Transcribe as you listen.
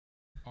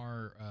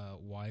our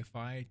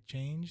Wi-Fi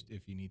changed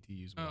if you need to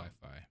use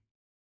Wi-Fi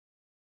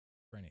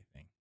for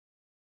anything.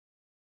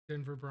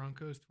 Denver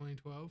Broncos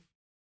 2012.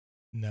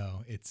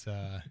 No, it's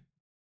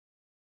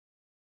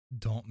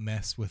don't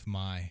mess with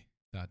my ...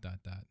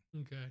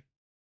 Okay.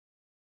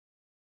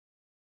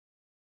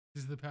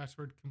 Does the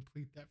password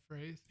complete that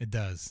phrase? It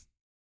does.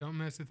 Don't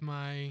mess with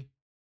my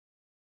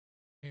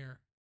hair.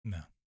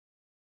 No.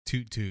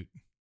 Toot toot.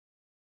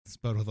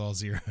 Spelled with all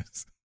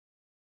zeros.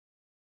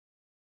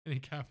 Any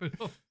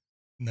capital?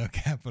 No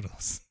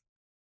capitals.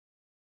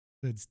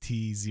 It's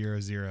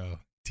T00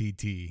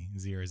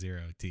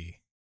 TT00T.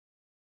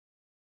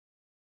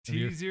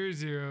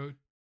 T00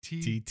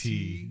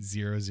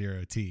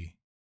 TT00T.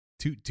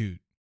 Toot toot.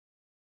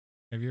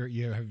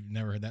 You have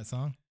never heard that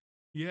song?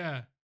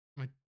 Yeah.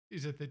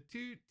 Is it the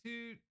toot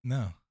toot?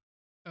 No.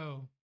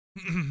 Oh.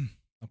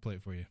 I'll play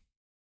it for you.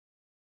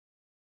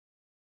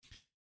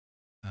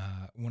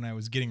 When I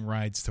was getting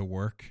rides to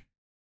work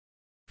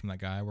from that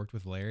guy I worked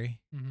with, Larry,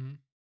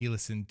 he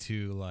listened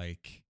to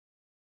like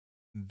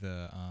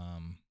the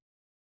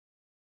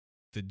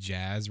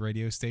jazz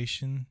radio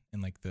station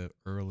in like the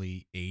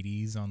early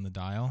 80s on the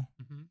dial.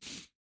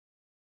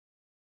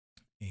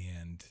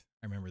 And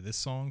I remember this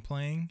song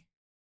playing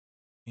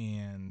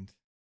and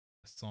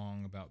a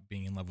song about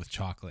being in love with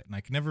chocolate. And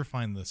I could never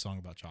find the song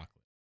about chocolate.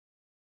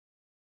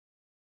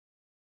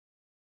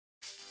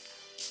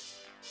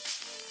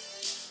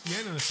 Yeah,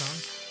 I know the song.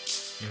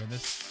 You heard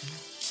this?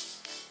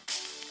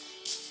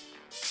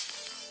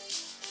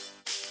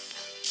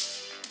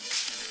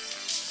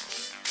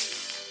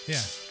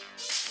 Yeah.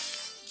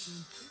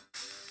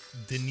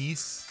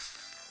 Denise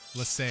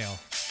LaSalle.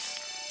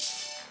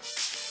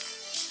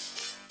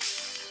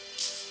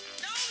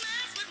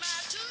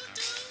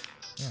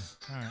 Yeah,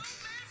 all right.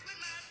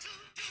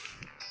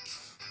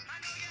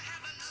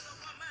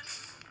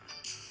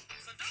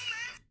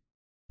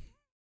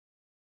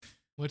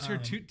 What's your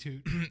toot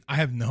toot? I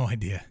have no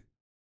idea.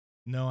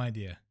 No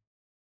idea.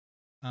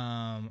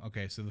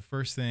 Okay, so the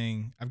first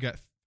thing, I've got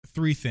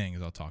three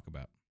things I'll talk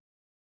about.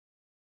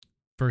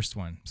 First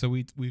one. So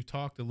we've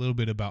talked a little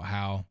bit about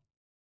how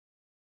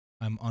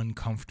I'm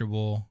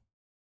uncomfortable,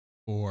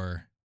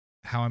 or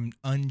how I'm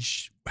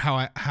how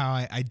I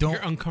don't.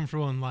 You're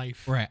uncomfortable in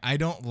life, right? I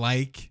don't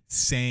like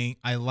saying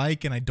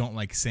and I don't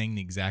like saying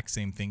the exact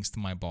same things to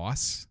my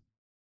boss.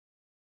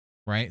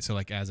 Right? So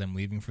like as I'm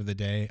leaving for the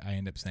day, I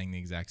end up saying the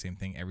exact same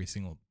thing every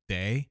single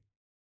day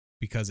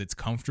because it's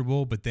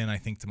comfortable. But then I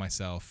think to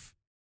myself,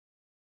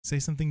 say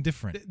something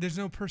different. There's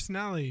no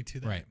personality to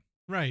that. Right.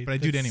 Right. But I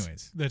do it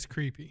anyways. That's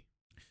creepy.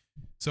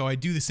 So I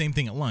do the same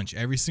thing at lunch.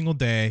 Every single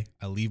day,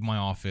 I leave my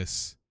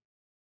office.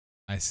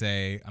 I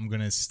say, I'm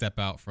going to step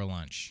out for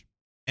lunch.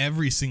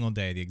 Every single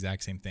day, the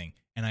exact same thing.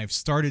 And I've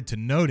started to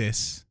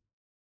notice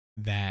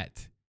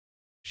that...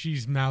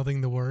 She's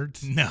mouthing the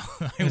words? No.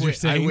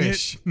 I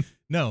wish.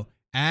 No.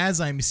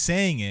 As I'm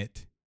saying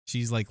it,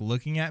 she's like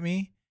looking at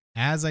me.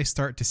 As I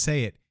start to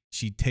say it,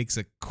 she takes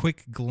a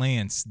quick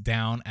glance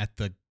down at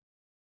the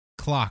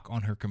clock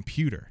on her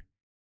computer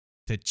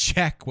to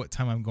check what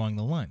time I'm going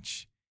to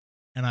lunch.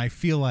 And I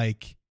feel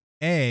like,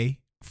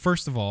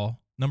 first of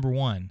all, number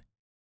one,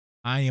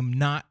 I am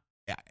not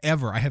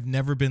ever, I have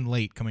never been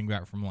late coming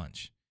back from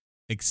lunch,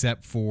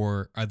 except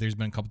for there's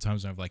been a couple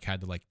times when I've like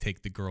had to like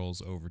take the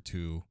girls over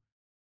to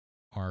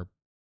our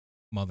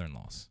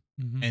mother-in-law's.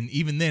 And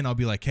even then I'll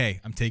be like,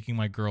 hey, I'm taking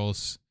my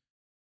girls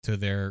to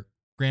their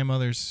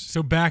grandmother's.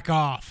 So back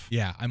off.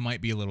 Yeah, I might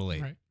be a little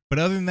late. Right. But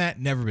other than that,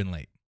 never been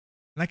late.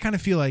 And I kind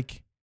of feel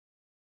like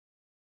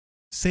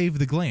save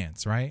the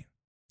glance, right?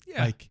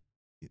 Yeah. Like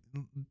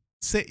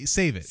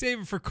save it. Save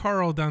it for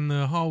Carl down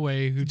the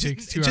hallway who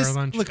takes 2 hour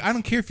lunch. Look, I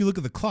don't care if you look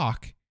at the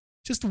clock.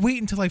 Just wait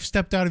until I've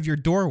stepped out of your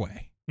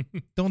doorway.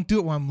 Don't do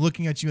it while I'm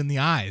looking at you in the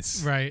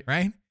eyes. Right.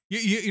 Right?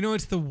 You know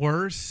what's the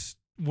worst?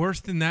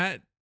 Worse than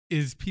that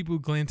is people who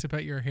glance up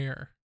at your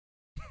hair.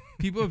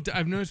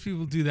 I've noticed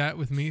people do that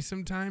with me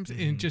sometimes,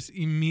 and it just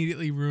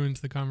immediately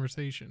ruins the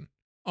conversation.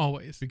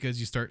 Always. Because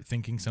you start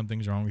thinking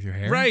something's wrong with your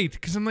hair? Right.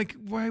 Because I'm like,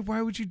 why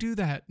would you do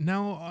that?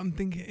 Now I'm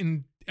thinking,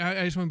 and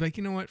I just want to be like,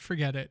 you know what?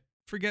 Forget it.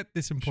 Forget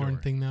this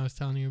important thing that I was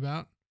telling you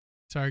about.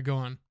 Sorry, go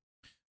on.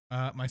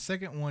 My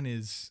second one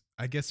is,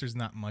 I guess there's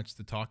not much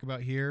to talk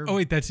about here. Oh,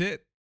 wait, that's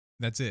it?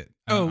 That's it.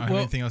 I don't have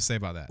anything else to say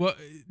about that. Well,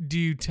 do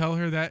you tell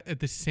her that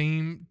at the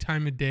same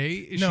time of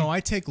day? No,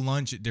 I take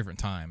lunch at different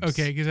times.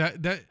 Okay,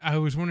 because I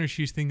was wondering if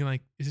she's thinking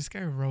like, is this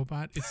guy a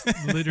robot?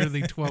 It's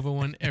literally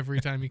 12:01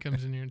 every time he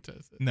comes in here and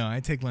says it. No,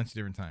 I take lunch at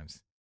different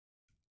times.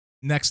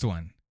 Next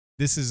one.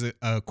 This is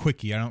a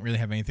quickie. I don't really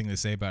have anything to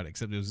say about it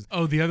except it was.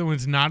 Oh, the other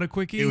one's not a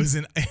quickie? It was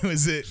an awkward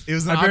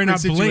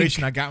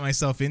situation I got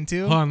myself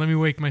into. Hold on, let me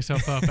wake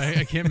myself up.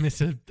 I can't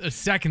miss a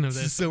second of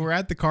this. So we're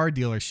at the car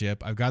dealership.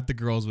 I've got the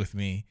girls with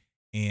me.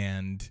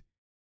 And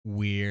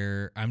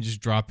I'm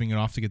just dropping it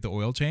off to get the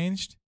oil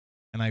changed.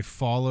 And I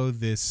follow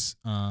this,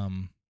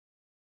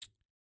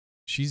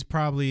 she's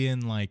probably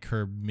in like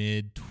her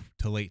mid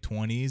to late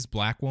 20s,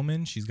 black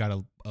woman. She's got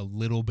a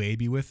little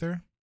baby with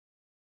her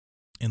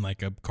in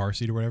like a car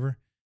seat or whatever.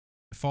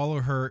 I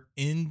follow her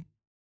in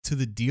to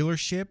the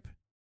dealership,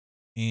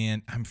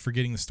 and I'm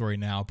forgetting the story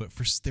now, but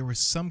there was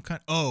some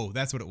kind. Oh,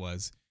 that's what it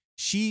was.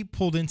 She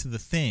pulled into the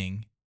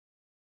thing,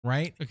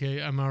 right?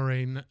 Okay, I'm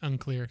already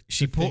unclear.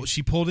 She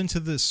pulled into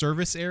the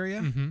service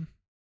area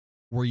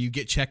where you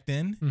get checked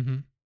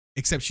in,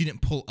 except she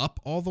didn't pull up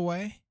all the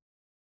way,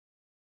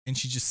 and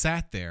she just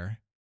sat there.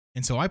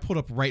 And so I pulled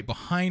up right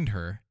behind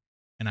her,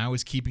 and I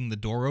was keeping the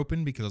door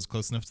open because I was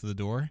close enough to the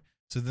door.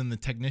 So then the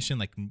technician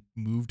like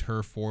moved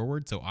her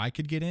forward so I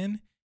could get in.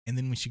 And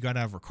then when she got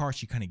out of her car,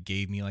 she kind of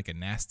gave me like a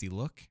nasty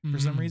look for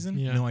some reason.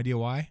 Yeah. No idea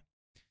why.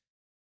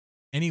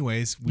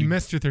 Anyways, you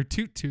messed with her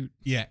toot.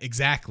 Yeah,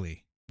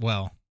 exactly.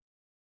 Well,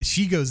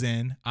 she goes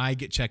in, I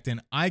get checked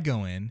in, I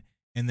go in,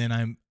 and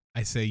then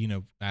I say,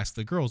 ask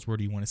the girls, where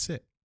do you want to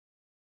sit?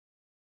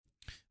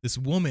 This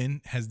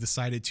woman has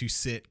decided to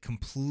sit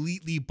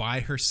completely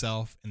by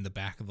herself in the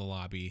back of the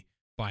lobby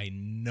by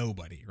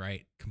nobody,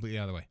 right? Completely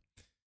out of the way.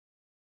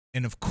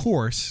 And of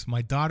course,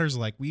 my daughter's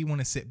like, we want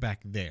to sit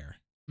back there.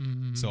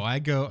 So I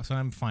go, so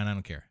I'm fine, I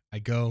don't care. I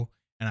go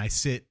and I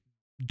sit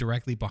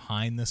directly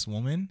behind this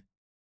woman,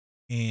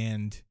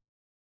 and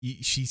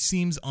she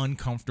seems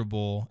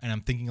uncomfortable, and I'm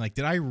thinking like,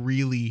 did I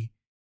really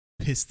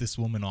piss this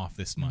woman off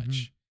this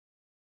much?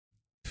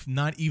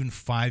 Not even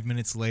 5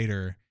 minutes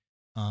later,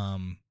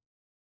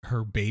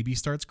 her baby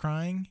starts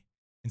crying,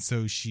 and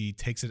so she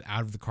takes it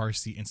out of the car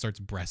seat and starts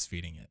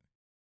breastfeeding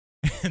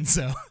it. And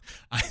so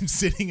I'm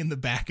sitting in the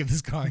back of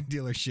this car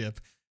dealership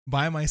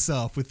by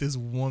myself with this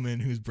woman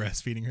who's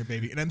breastfeeding her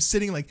baby, and I'm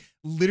sitting like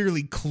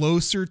literally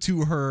closer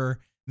to her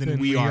than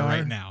we are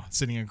right now,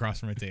 sitting across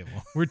from a table.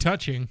 We're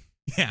touching.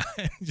 Yeah,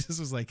 it just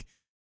was like,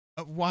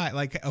 why?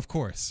 Like, of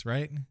course,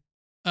 right?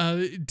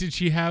 Did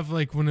she have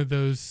like one of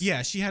those?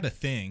 Yeah, she had a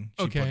thing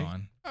she put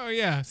on. Oh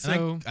yeah,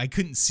 so I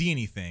couldn't see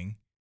anything,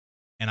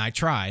 and I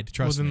tried.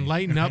 Trust me. Well, then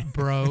lighten up,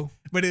 bro.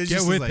 But it was Get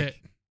just with like, it.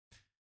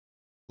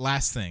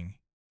 Last thing,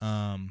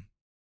 and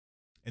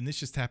this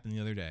just happened the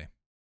other day,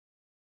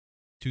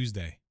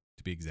 Tuesday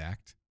to be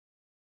exact.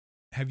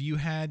 Have you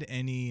had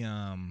any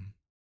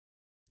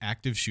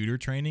active shooter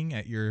training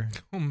at your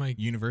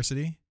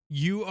university?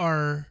 You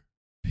are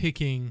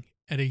picking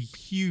at a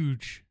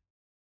huge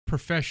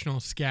professional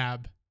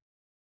scab.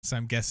 So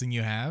I'm guessing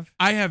you have?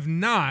 I have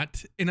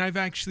not, and I've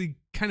actually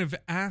kind of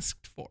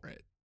asked for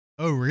it.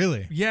 Oh,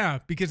 really? Yeah,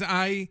 because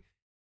I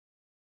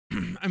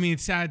mean,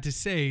 it's sad to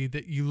say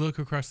that you look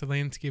across the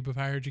landscape of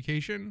higher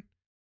education,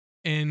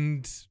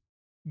 and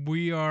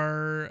we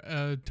are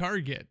a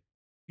target,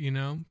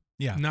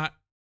 Yeah. Not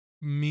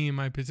me in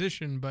my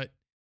position, but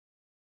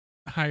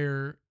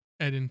higher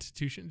ed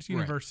institutions,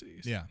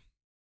 universities. Right. Yeah.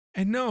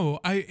 And no,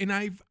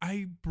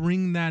 I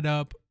bring that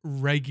up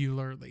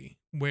regularly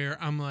where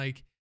I'm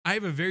like, I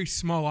have a very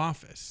small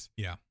office.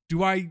 Yeah.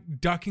 Do I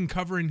duck and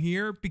cover in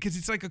here? Because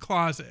it's like a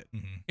closet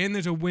and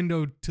there's a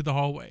window to the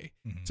hallway.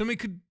 Somebody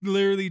could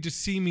literally just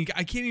see me.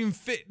 I can't even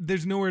fit.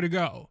 There's nowhere to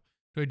go.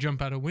 Do I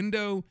jump out a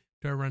window?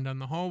 Do I run down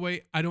the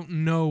hallway? I don't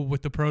know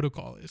what the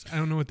protocol is. I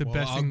don't know what the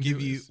best thing to do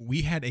is.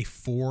 We had a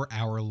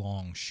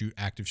 4-hour-long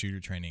active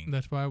shooter training.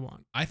 That's what I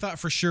want. I thought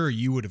for sure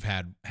you would have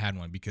had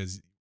one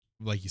because,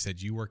 like you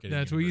said, you work at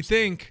That's a what you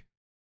think.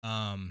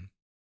 The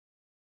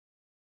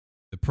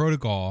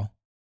protocol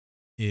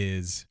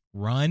is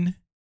run,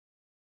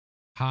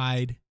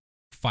 hide,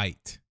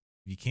 fight.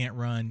 If you can't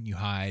run, you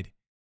hide.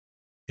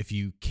 If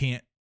you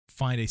can't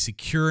find a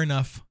secure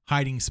enough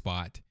hiding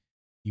spot,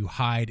 you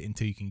hide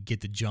until you can get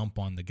the jump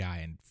on the guy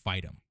and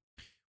fight him.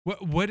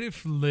 What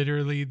if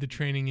literally the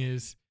training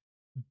is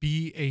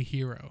be a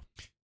hero?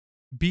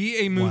 Be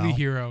a movie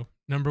hero,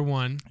 number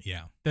one.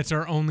 Yeah. That's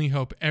our only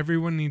hope.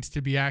 Everyone needs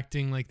to be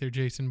acting like they're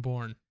Jason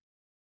Bourne.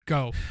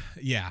 Go.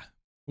 Yeah.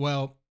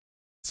 Well,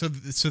 so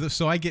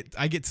I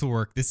get to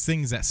work. This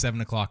thing's at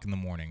 7:00 in the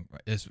morning.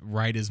 As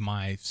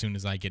soon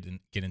as I get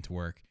into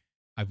work.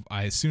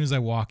 As soon as I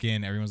walk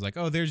in, everyone's like,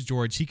 "Oh, there's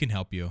George. He can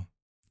help you."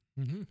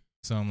 Mm-hmm.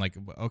 So I'm like,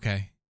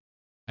 okay.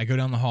 I go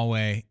down the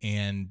hallway,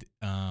 and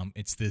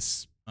it's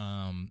this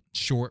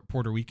short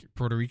Puerto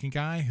Rican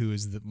guy who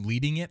is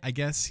leading it, I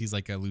guess. He's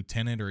like a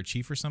lieutenant or a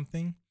chief or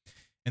something.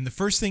 And the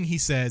first thing he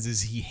says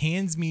is he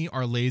hands me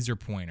our laser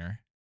pointer,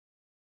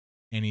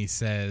 and he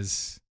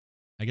says,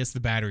 I guess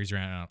the batteries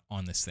ran out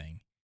on this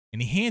thing.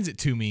 And he hands it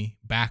to me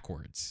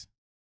backwards.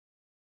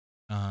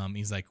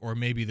 He's like, or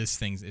maybe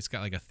it's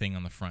got like a thing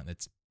on the front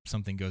that's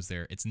something goes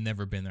there. It's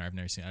never been there. I've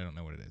never seen it. I don't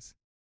know what it is.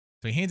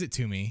 So he hands it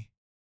to me,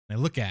 and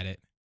I look at it,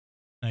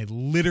 and I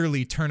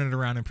literally turn it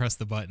around and press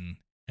the button,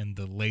 and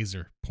the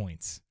laser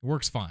points. It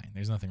works fine.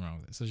 There's nothing wrong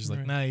with it. So it's just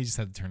like, no, you just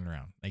have to turn it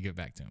around. I give it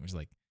back to him. It's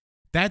like,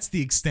 that's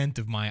the extent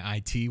of my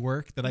IT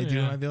work that I do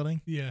in my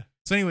building. Yeah.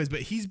 So anyways,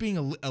 but he's being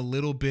a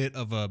little bit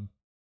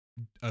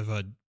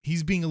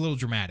he's being a little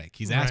dramatic.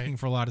 He's asking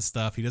for a lot of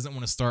stuff. He doesn't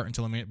want to start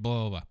until blah,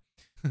 blah,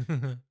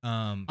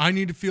 blah. I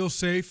need to feel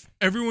safe.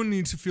 Everyone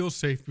needs to feel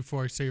safe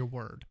before I say a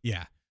word.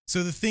 Yeah.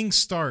 So the thing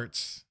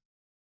starts,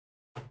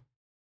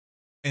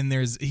 and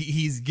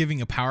he's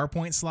giving a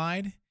PowerPoint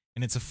slide,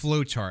 and it's a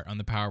flow chart on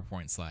the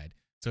PowerPoint slide.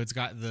 So it's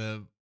got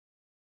the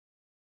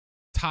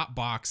top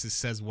box that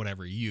says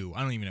whatever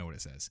I don't even know what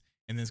it says.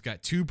 And it's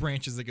got two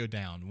branches that go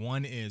down.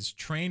 One is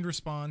trained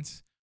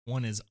response.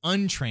 One is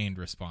untrained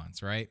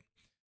response, right?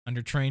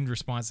 Under trained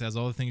response, it has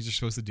all the things you're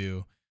supposed to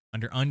do.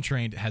 Under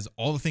untrained, it has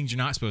all the things you're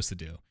not supposed to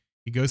do.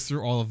 He goes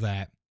through all of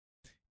that.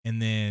 And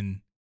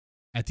then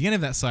at the end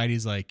of that slide,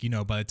 he's like,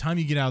 by the time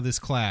you get out of this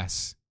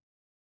class,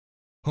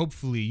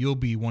 hopefully you'll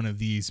be one of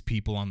these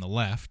people on the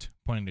left,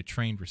 pointing to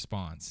trained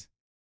response.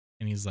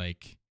 And he's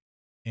like,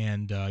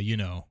 and,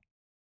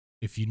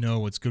 if you know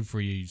what's good for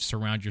you, you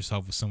surround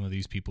yourself with some of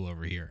these people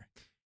over here.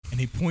 And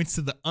he points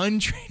to the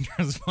untrained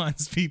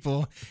response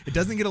people. It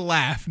doesn't get a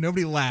laugh.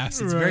 Nobody laughs.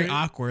 It's very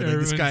awkward. Like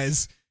this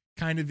guy's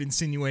kind of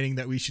insinuating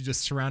that we should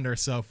just surround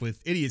ourselves with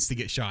idiots to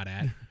get shot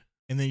at.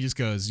 And then he just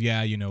goes,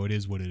 yeah, it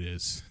is what it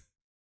is.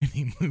 And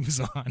he moves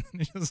on.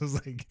 And it just was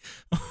like,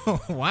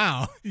 oh,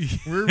 wow.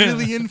 We're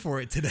really in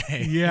for it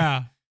today.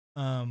 Yeah.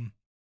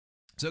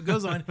 So it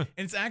goes on. And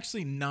it's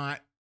actually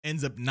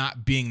ends up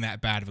not being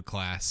that bad of a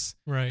class.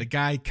 Right. The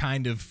guy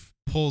kind of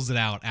pulls it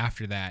out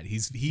after that.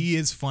 He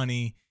is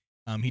funny.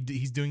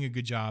 He's doing a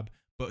good job.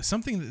 But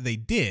something that they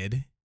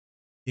did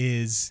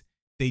is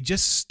they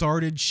just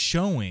started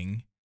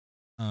showing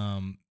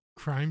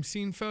crime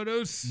scene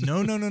photos.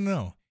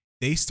 No.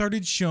 They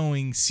started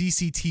showing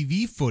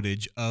CCTV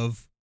footage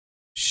of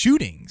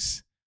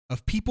shootings,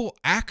 of people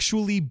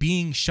actually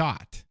being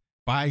shot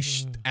by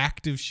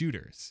active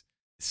shooters.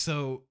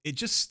 So it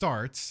just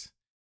starts.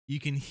 You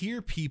can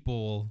hear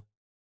people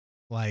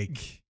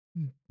like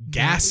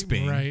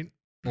gasping, right,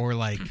 or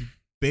like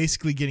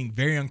basically getting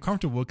very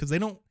uncomfortable because they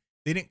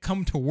didn't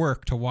come to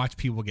work to watch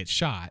people get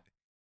shot.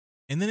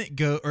 And then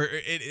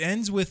it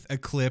ends with a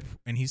clip,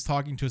 and he's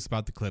talking to us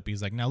about the clip.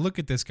 He's like, now look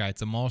at this guy.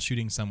 It's a mall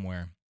shooting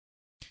somewhere.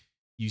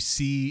 You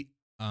see,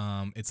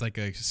 it's like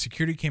a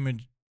security camera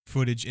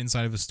footage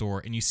inside of a store,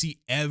 and you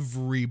see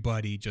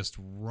everybody just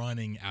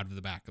running out of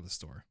the back of the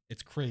store.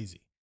 It's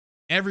crazy.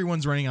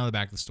 Everyone's running out of the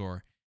back of the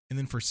store. And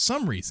then for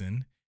some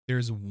reason,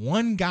 there's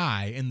one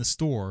guy in the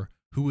store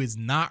who is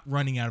not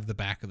running out of the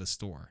back of the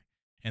store.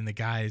 And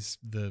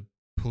the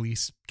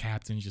police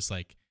captain, just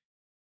like,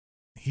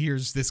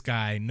 here's this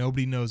guy.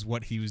 Nobody knows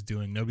what he was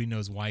doing. Nobody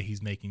knows why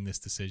he's making this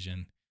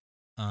decision.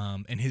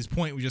 And his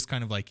point was just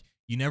kind of like,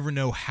 you never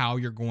know how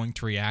you're going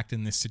to react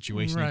in this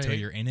situation until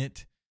you're in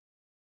it.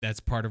 That's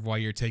part of why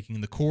you're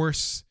taking the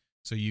course,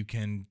 so you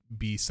can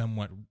be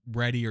somewhat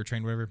ready or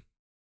trained, whatever.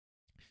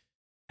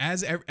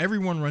 As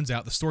everyone runs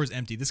out, the store is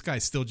empty. This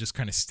guy's still just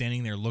kind of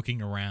standing there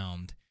looking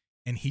around,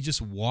 and he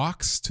just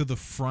walks to the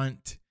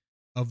front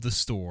of the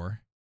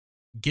store,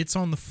 gets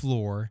on the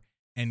floor,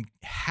 and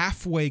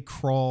halfway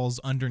crawls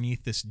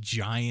underneath this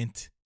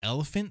giant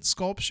elephant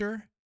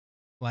sculpture.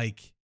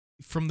 Like,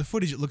 from the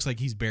footage, it looks like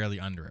he's barely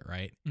under it,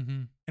 right?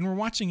 Mm-hmm. And we're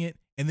watching it,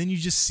 and then you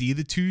just see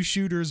the two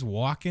shooters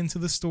walk into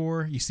the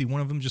store. You see one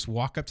of them just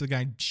walk up to the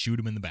guy and shoot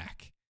him in the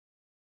back.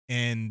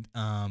 And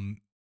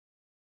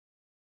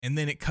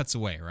then it cuts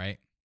away, right?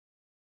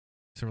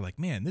 So we're like,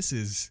 man, this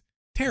is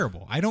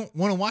terrible. I don't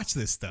want to watch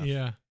this stuff.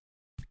 Yeah.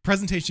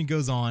 Presentation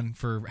goes on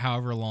for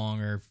however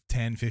long, or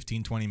 10,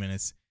 15, 20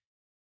 minutes.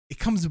 It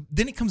comes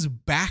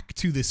back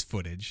to this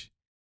footage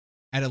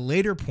at a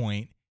later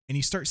point, and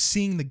you start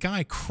seeing the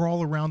guy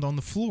crawl around on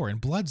the floor and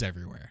blood's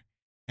everywhere.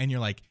 And you're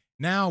like,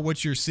 now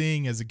what you're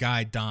seeing is a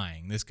guy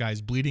dying. This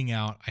guy's bleeding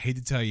out. I hate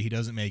to tell you, he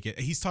doesn't make it.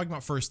 He's talking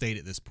about first aid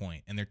at this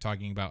point, and they're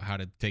talking about how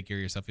to take care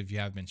of yourself if you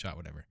have been shot,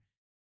 whatever.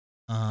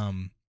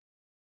 And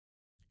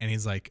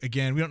he's like,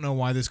 again, we don't know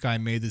why this guy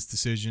made this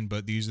decision,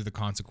 but these are the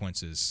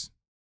consequences.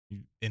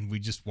 And we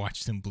just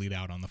watched him bleed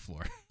out on the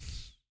floor.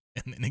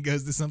 And then it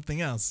goes to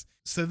something else.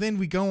 So then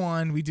we go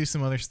on, we do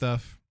some other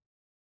stuff.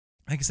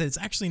 Like I said, it's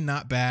actually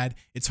not bad.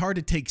 It's hard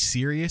to take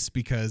serious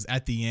because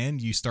at the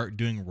end you start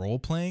doing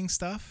role-playing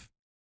stuff,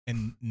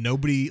 and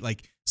nobody,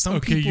 like, some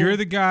people... Okay, you're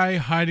the guy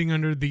hiding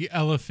under the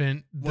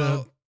elephant,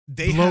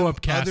 they blow-up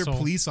have castle. Other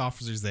police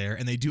officers there,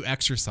 and they do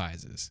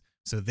exercises.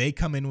 So they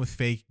come in with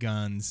fake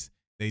guns.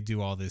 They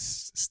do all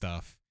this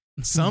stuff.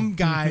 Some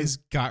guys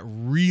got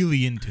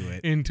really into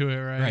it.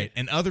 Right.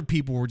 And other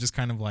people were just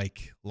kind of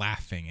like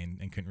laughing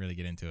and couldn't really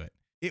get into it.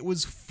 It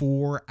was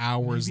 4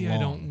 hours long. I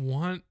don't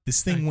want...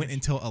 This thing went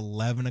until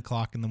 11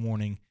 o'clock in the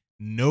morning.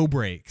 No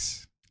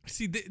breaks.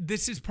 See,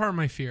 this is part of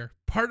my fear.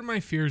 Part of my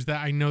fear is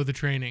that I know the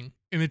training.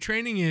 And the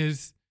training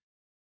is,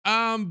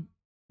 try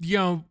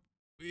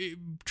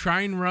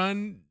and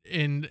run.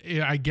 And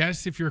I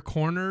guess if you're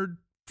cornered,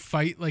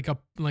 fight like a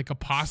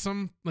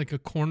possum, like a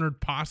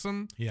cornered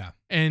possum. Yeah.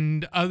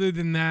 And other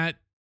than that,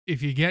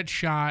 if you get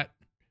shot,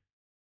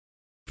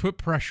 put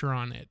pressure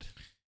on it.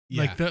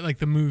 Yeah. Like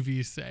the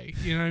movies say.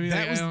 You know what I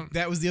mean?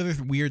 That was the other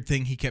weird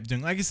thing he kept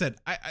doing. Like I said,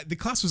 the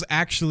class was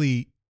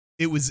actually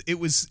it was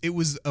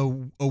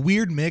a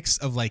weird mix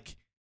of like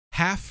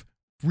half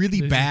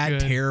really bad,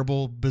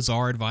 terrible,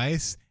 bizarre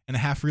advice and a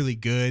half really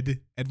good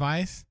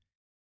advice.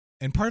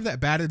 And part of that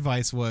bad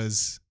advice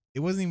was, it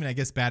wasn't even, I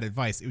guess, bad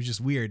advice. It was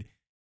just weird.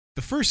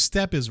 The first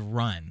step is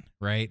run,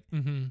 right?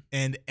 Mm-hmm.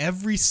 And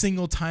every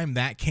single time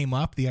that came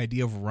up, the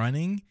idea of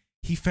running,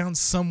 he found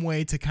some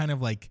way to kind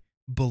of like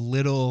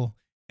belittle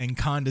and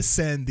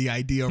condescend the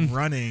idea of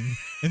running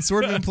and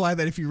sort of imply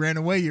that if you ran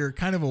away, you're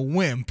kind of a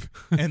wimp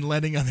and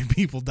letting other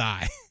people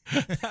die.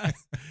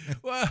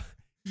 Well,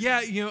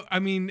 yeah, I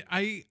mean,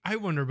 I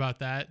wonder about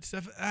that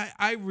stuff.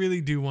 I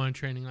really do want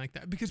training like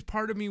that, because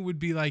part of me would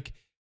be like,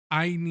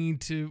 I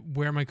need to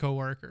wear my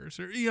coworkers,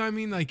 or I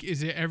mean, like,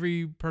 is it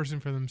every person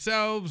for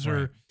themselves,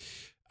 or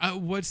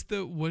what's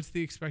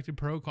the expected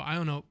protocol? I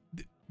don't know.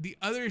 The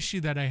other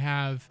issue that I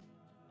have,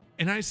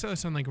 and I saw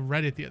this on like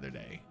Reddit the other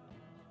day,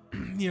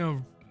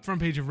 front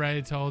page of Reddit,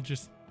 it's all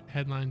just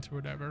headlines or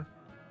whatever.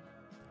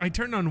 I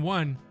turned on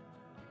one,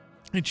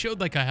 it showed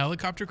like a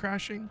helicopter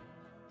crashing.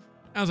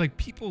 I was like,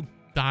 people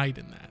died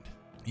in that.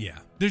 Yeah.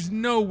 There's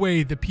no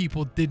way the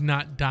people did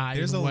not die.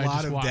 There's a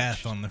lot of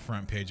death on the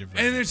front page of Reddit.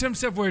 And there's some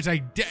stuff where it's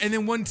like, and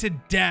then one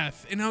said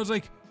death. And I was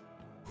like,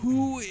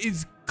 who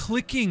is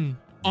clicking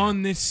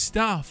on this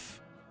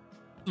stuff?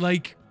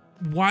 Like,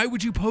 why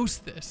would you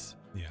post this?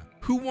 Yeah.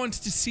 Who wants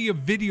to see a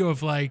video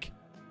of like,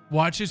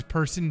 watch this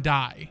person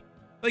die?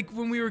 Like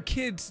when we were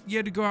kids, you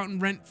had to go out and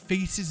rent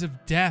Faces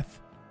of Death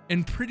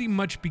and pretty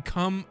much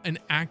become an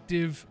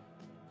active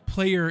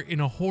player in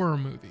a horror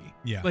movie.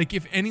 Yeah. Like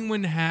if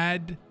anyone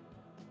had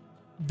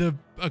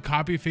a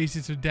copy of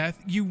Faces of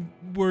Death, you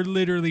were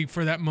literally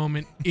for that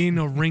moment in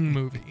a Ring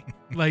movie.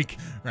 Like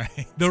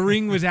right. The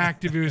Ring was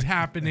active, it was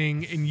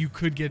happening, and you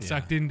could get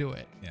sucked into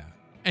it. Yeah.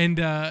 And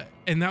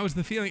that was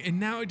the feeling. And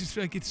now I just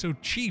feel like it's so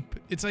cheap.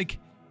 It's like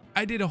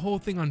I did a whole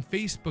thing on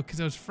Facebook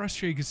because I was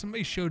frustrated because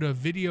somebody showed a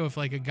video of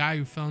like a guy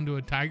who fell into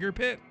a tiger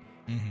pit.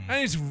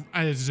 Mm-hmm.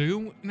 At a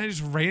zoo, and I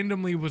just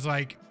randomly was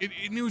like,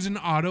 it was an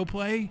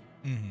autoplay.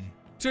 Mm-hmm.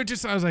 So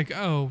I was like,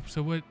 oh,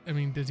 so what? I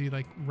mean, does he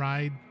like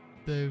ride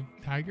the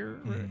tiger?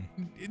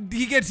 Mm-hmm.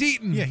 He gets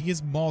eaten. Yeah, he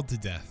gets mauled to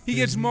death. He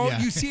gets mauled.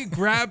 Yeah. You see it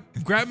grab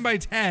him by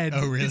its head.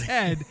 Oh, really? His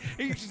head.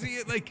 And you see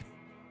it like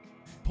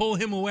pull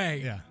him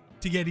away. Yeah.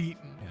 To get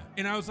eaten. Yeah.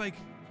 And I was like,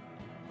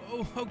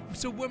 oh,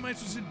 so what am I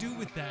supposed to do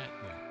with that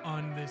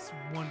on this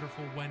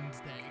wonderful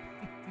Wednesday?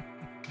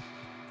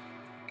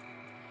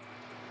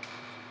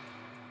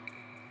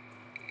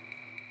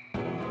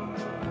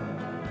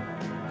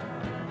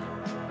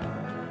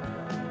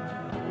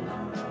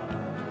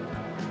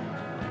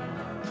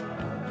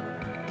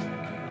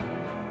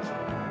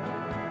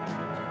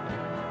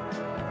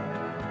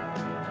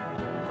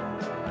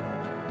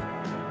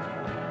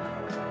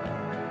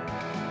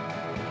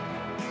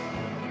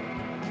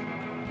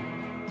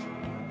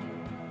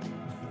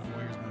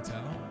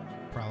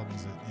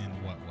 Problems in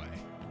what way?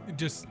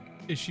 Just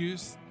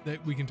issues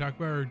that we can talk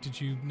about, or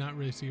did you not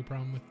really see a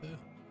problem with the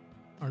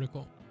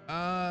article?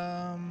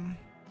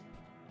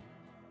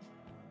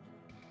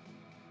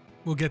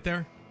 We'll get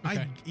there.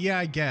 Okay.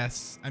 I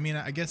guess. I mean,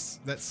 I guess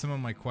that's some of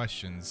my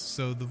questions.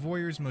 So the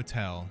Voyeurs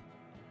Motel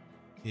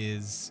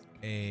is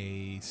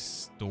a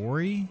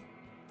story.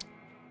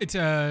 It's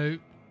a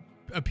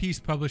piece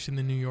published in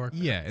the New Yorker.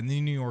 Yeah, in the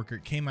New Yorker.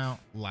 It came out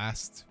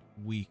last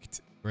week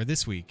or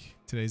this week.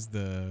 Today's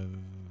the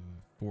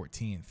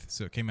 14th,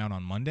 so it came out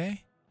on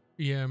Monday.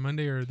 Yeah,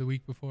 Monday or the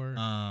week before.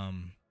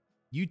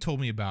 You told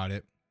me about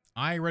it.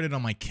 I read it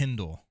on my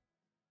Kindle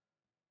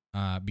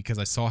because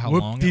I saw how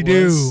long it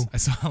was. I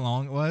saw how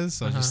long it was,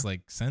 so I was just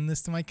like, send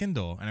this to my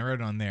Kindle, and I read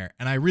it on there,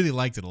 and I really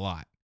liked it a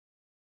lot.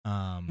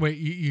 Wait,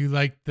 you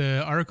like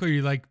the article, or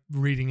you like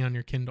reading on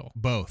your Kindle?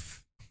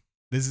 Both.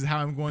 This is how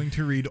I'm going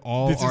to read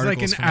all this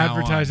articles. This is like an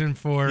advertisement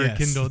for yes.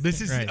 Kindle.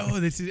 This is right.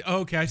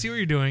 Okay. I see what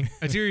you're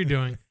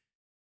doing.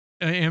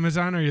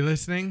 Amazon, are you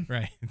listening?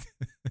 Right.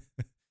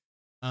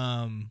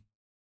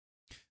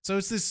 So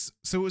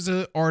it was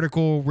an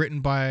article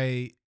written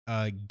by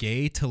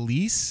Gay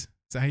Talese. Is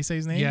that how you say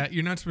his name? Yeah,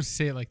 you're not supposed to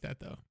say it like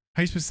that though. How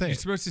are you supposed to say You're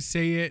supposed to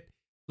say it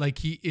like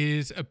he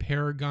is a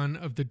paragon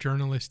of the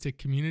journalistic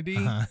community.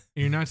 Uh-huh.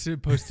 You're not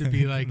supposed to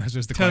be like not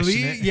supposed to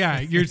question it. Yeah,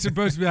 you're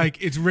supposed to be like,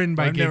 it's written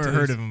by I've Gay never Talese.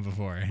 heard of him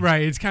before.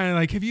 Right. It's kind of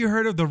like, have you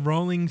heard of the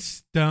Rolling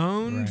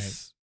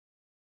Stones?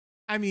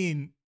 Right. I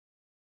mean,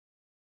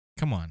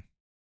 come on.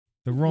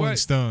 The Rolling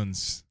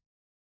Stones.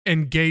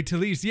 And Gay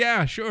Talese.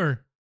 Yeah,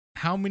 sure.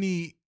 How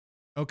many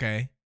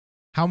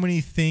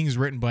things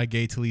written by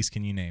Gay Talese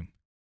can you name?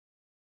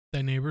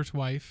 Thy Neighbor's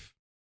Wife.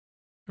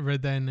 I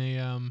read that in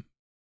a...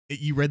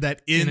 You read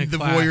that in the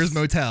class. Voyeurs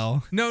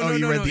Motel? No,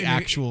 you read the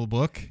actual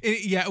book?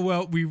 Yeah,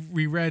 well,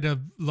 we read a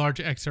large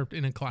excerpt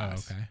in a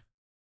class. Oh, okay.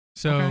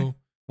 So... Okay.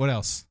 What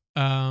else?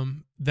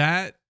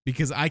 That...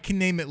 Because I can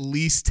name at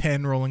least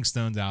 10 Rolling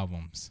Stones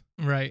albums.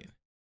 Right.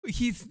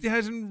 He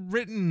hasn't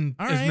written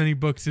all as right. many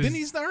books as then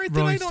he's all right.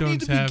 Rolling Then I don't need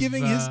to Stones be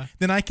giving have, his.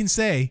 Then I can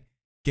say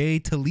Gay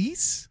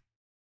Talese.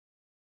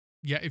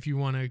 Yeah, if you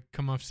want to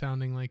come off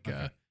sounding like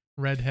a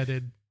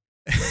redheaded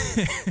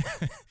So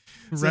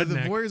redneck. the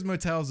Voyeurs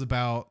Motel is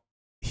about.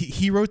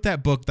 He wrote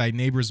that book, Thy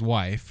Neighbor's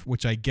Wife,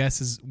 which I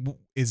guess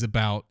is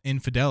about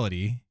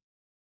infidelity.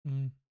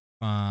 Mm.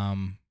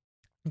 Kind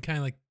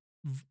of like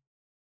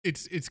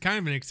it's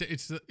kind of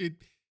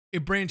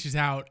it branches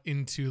out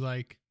into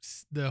like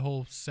the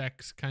whole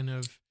sex kind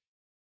of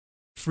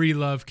free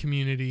love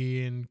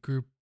community and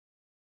group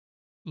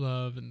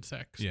love and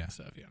sex and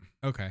stuff. Yeah.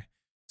 Okay.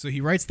 So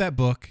he writes that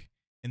book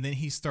And then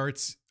he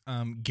starts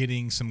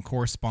getting some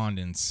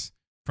correspondence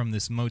from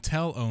this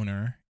motel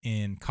owner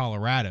in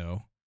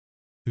Colorado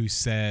who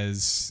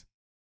says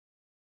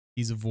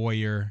he's a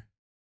voyeur.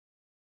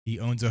 He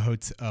owns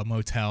a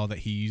motel that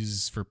he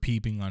uses for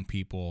peeping on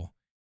people,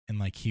 and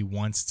like he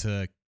wants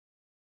to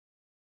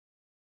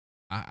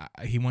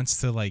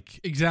like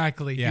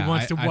exactly. Yeah, he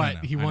wants to I what?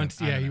 don't know. He wants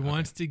to. I Yeah, don't he know.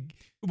 wants to.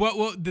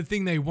 Well, the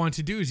thing they want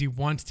to do is he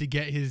wants to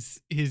get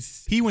his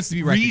he wants to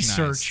be recognized.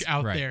 research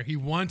out Right. there. He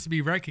wants to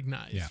be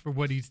recognized Yeah. for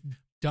what he's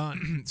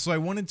done. So I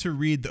wanted to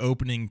read the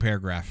opening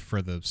paragraph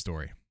for the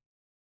story.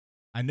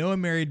 I know a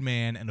married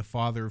man and a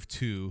father of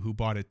two who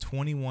bought a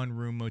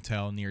 21-room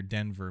motel near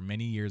Denver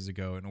many years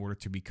ago in order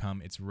to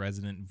become its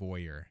resident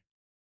voyeur.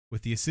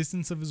 With the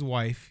assistance of his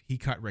wife, he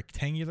cut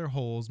rectangular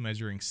holes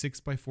measuring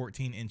 6 by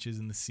 14 inches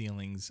in the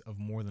ceilings of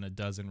more than a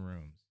dozen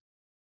rooms.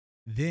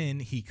 Then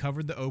he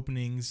covered the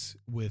openings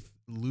with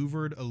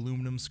louvered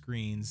aluminum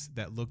screens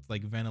that looked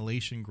like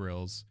ventilation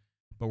grills,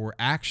 but were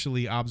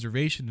actually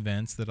observation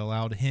vents that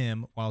allowed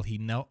him, while he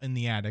knelt in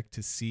the attic,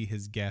 to see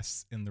his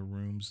guests in the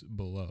rooms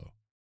below.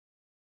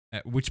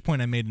 At which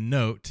point I made a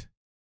note,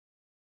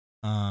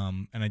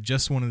 and I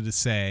just wanted to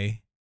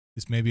say,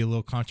 this may be a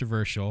little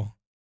controversial,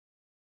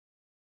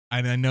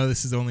 and I know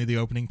this is only the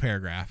opening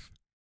paragraph,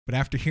 but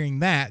after hearing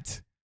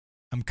that,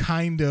 I'm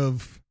kind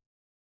of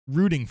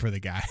rooting for the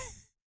guy.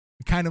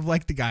 I kind of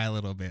like the guy a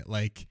little bit.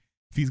 Like,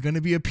 if he's going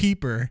to be a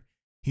peeper,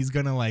 he's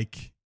going to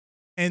like,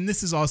 and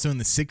this is also in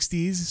the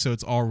 60s, so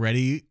it's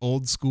already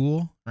old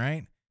school,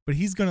 right? But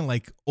he's going to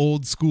like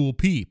old school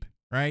peep,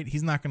 right?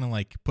 He's not going to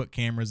like put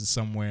cameras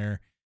somewhere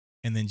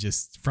and then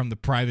just from the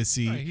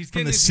privacy, Right, he's from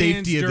getting the his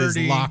safety hands of his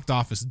dirty. locked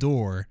office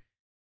door,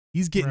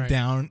 he's getting Right.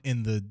 down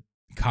in the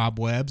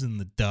cobwebs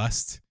and the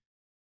dust,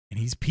 and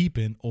he's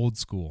peeping old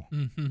school.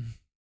 Mm-hmm.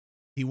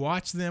 He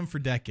watched them for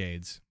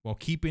decades while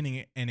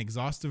keeping an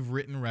exhaustive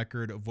written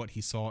record of what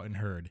he saw and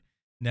heard.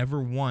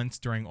 Never once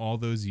during all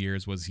those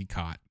years was he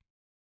caught.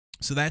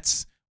 So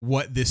that's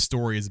what this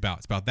story is about.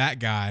 It's about that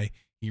guy.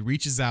 He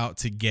reaches out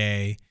to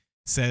Gay,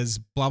 says,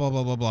 blah, blah,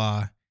 blah, blah,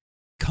 blah.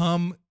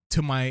 Come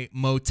to my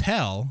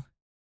motel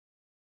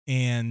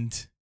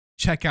and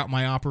check out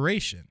my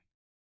operation.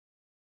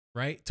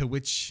 Right? To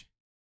which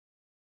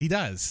he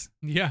does.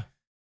 Yeah.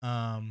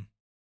 And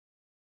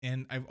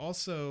I've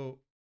also,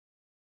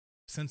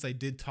 since I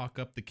did talk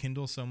up the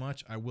Kindle so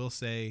much, I will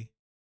say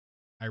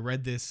I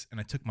read this and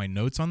I took my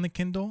notes on the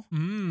Kindle. Yeah.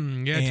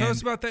 Tell And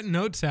us about that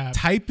notes app.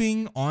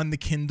 Typing on the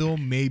Kindle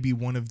may be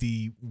one of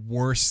the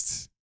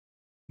worst,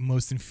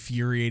 most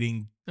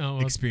infuriating Oh,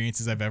 well,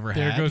 experiences I've ever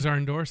there had. goes our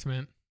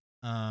endorsement.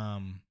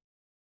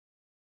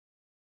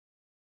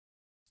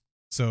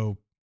 So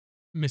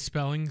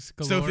Misspellings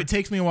galore. So if it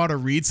takes me a while to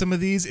read some of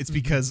these, it's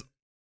because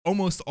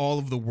almost all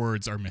of the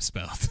words are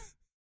misspelled.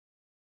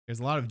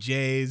 There's a lot of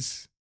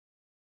J's,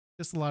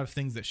 just a lot of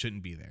things that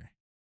shouldn't be there.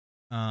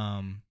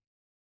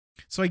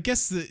 So I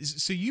guess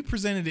so you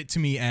presented it to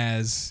me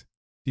as,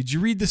 did you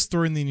read this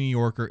story in the New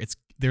Yorker?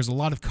 There's a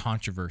lot of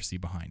controversy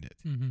behind it.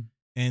 Mm-hmm.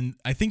 And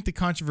I think the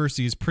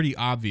controversy is pretty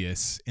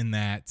obvious in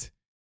that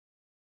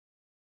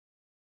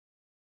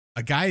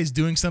a guy is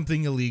doing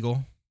something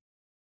illegal.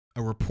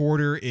 A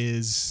reporter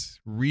is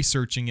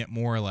researching it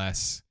more or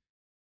less.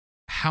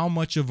 How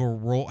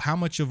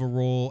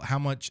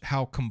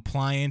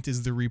compliant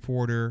is the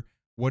reporter?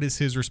 What is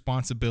his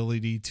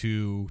responsibility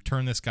to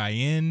turn this guy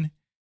in?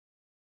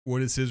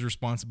 What is his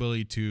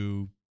responsibility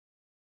to...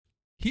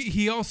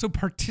 He also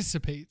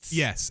participates.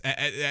 Yes.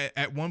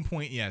 At one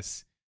point,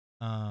 yes.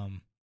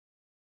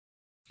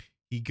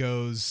 He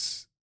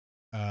goes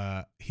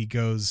up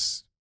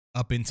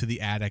into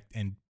the attic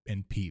and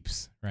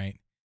peeps, right?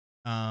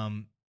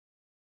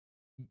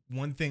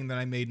 One thing that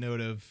I made note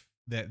of,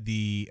 that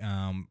the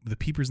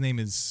peeper's name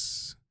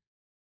is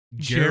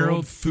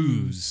Gerald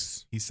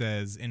Foos. He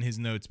says in his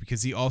notes,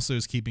 because he also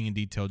is keeping a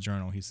detailed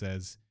journal, he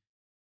says,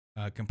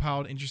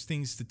 compiled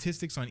interesting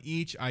statistics on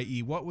each,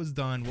 i.e. what was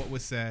done, what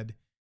was said,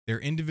 their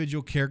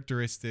individual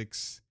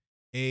characteristics,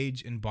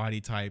 age and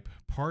body type,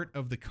 part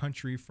of the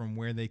country from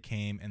where they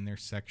came, and their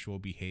sexual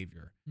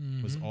behavior.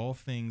 Was all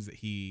things that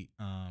he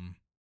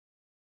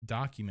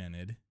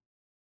documented.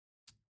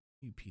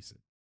 You piece of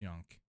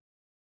junk.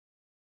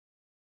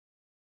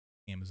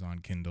 Amazon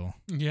Kindle.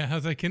 Yeah,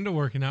 how's that Kindle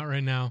working out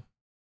right now?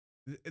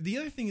 The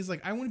other thing is,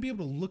 like, I want to be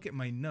able to look at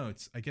my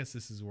notes. I guess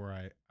this is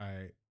where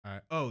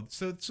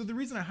so the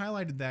reason I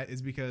highlighted that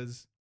is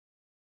because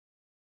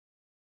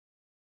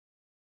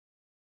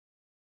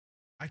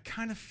I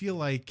kind of feel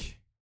like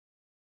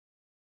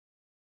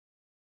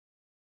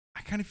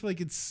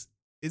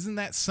isn't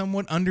that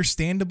somewhat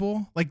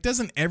understandable? Like,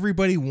 doesn't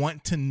everybody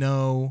want to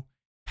know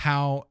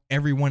how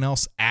everyone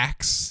else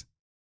acts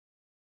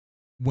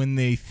when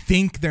they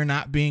think they're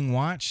not being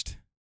watched?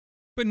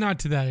 But not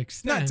to that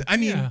extent. Not to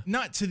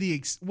the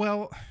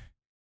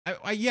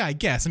I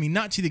guess. I mean,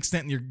 not to the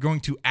extent you're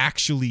going to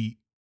actually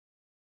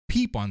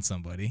peep on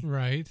somebody.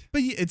 Right.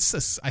 But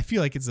I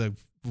feel like it's a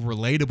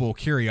relatable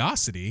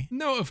curiosity.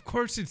 No, of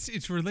course it's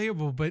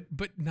relatable,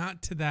 but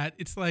not to that.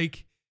 It's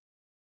like,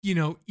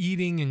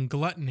 eating and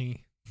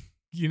gluttony.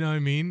 You know what I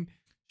mean?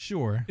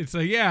 Sure. It's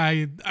like,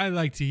 yeah, I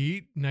like to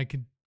eat, and I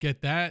could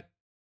get that.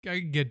 I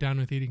could get down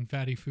with eating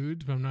fatty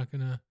foods, but I'm not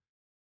going to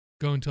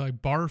go until I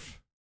barf.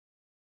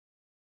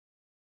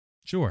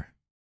 Sure.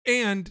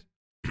 And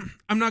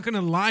I'm not going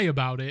to lie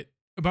about it,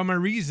 about my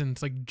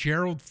reasons, like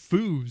Gerald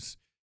Foos.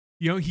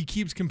 You know, he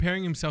keeps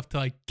comparing himself to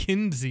like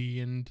Kinsey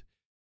and,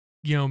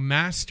 you know,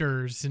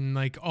 Masters and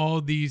like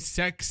all these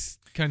sex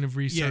kind of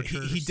researchers.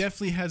 Yeah, he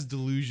definitely has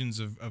delusions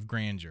of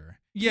grandeur.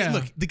 Yeah.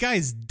 Look, the guy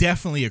is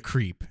definitely a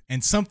creep,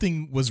 and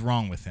something was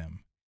wrong with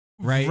him,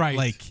 right? Right.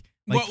 Like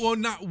well,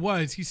 not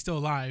was. He's still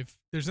alive.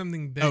 There's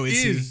something that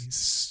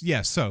is he?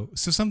 Yeah, so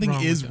something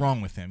wrong is with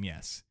wrong with him,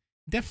 yes.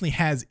 Definitely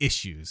has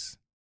issues.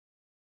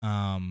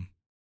 But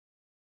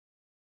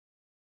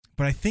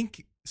I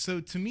think, so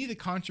to me, the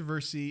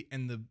controversy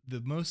and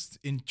the most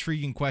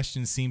intriguing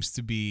question seems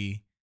to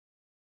be,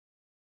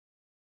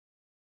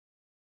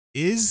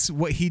 is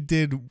what he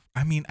did,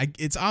 I mean,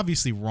 it's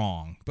obviously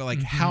wrong, but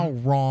like, how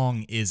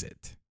wrong is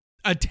it?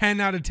 A 10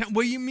 out of 10.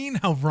 What do you mean,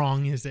 how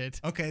wrong is it?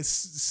 Okay,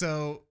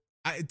 so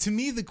to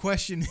me, the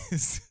question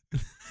is,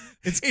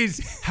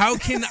 is how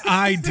can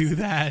I do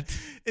that?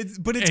 It's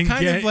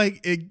kind of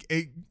like,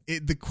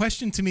 the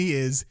question to me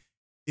is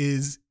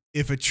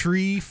if a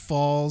tree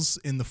falls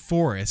in the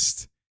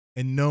forest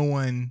and no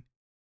one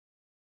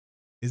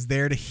is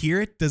there to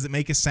hear it, does it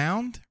make a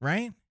sound,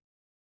 right?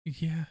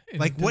 Yeah.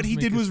 Like what he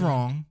did was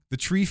wrong. The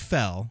tree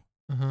fell.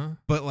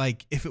 But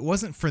like if it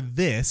wasn't for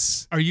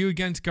this, are you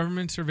against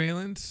government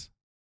surveillance?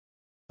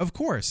 Of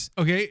course.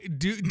 Okay.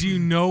 Do you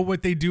know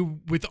what they do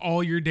with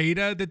all your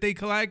data that they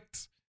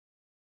collect?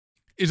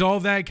 Is all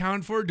that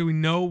accounted for? Do we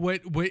know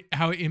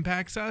how it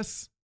impacts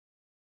us?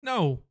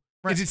 No.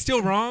 Right. Is it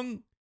still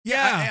wrong?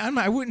 Yeah.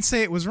 I wouldn't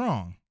say it was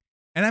wrong.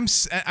 And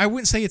I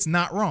wouldn't say it's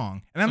not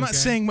wrong. And I'm not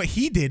saying what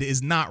he did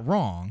is not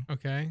wrong.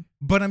 Okay.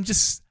 But I'm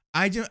just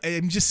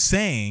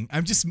saying, I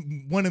just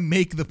want to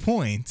make the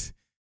point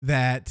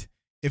that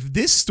if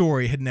this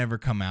story had never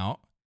come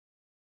out,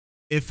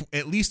 if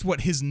at least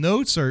what his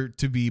notes are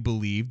to be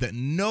believed, that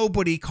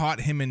nobody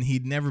caught him and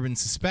he'd never been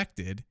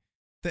suspected,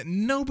 that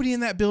nobody in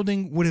that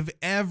building would have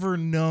ever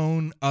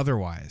known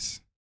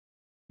otherwise.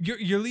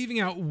 You're leaving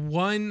out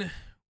one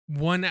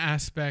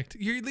aspect.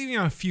 You're leaving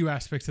out a few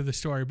aspects of the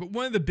story, but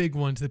one of the big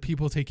ones that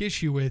people take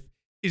issue with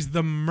is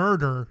the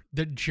murder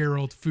that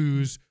Gerald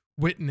Foos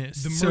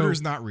witnessed. The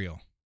murder's not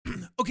real.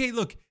 Okay,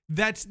 look,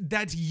 that's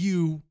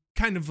you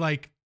kind of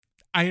like,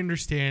 I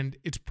understand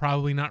it's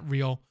probably not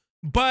real,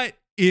 but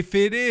if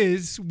it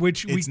is,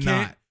 which we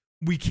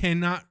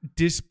cannot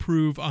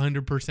disprove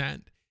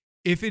 100%.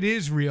 If it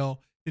is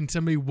real, then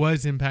somebody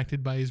was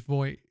impacted by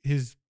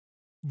his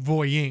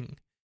voying.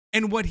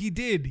 And what he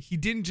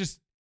didn't just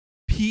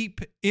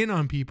peep in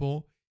on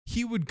people.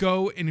 He would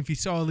go, and if he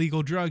saw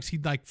illegal drugs,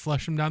 he'd like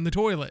flush them down the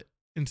toilet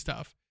and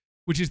stuff,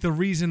 which is the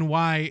reason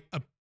why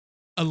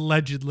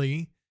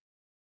allegedly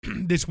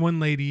this one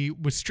lady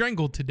was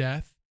strangled to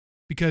death,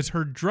 because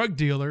her drug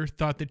dealer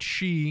thought that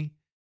she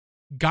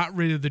got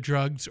rid of the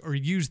drugs or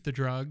used the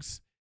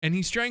drugs, and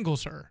he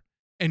strangles her.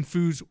 And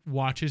Foos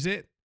watches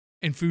it,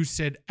 and Foos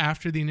said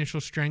after the initial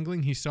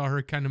strangling, he saw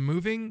her kind of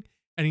moving,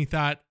 and he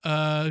thought,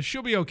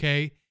 she'll be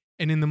okay.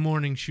 And in the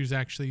morning, she was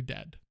actually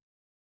dead.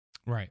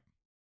 Right.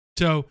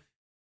 So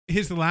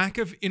his lack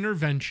of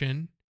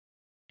intervention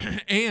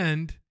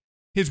and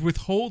his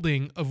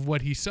withholding of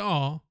what he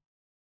saw,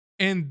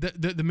 and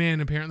the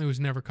man apparently was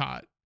never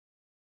caught,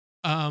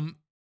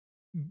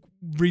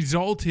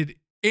 resulted,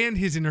 and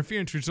his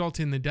interference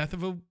resulted in the death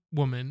of a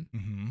woman.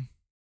 Mm-hmm.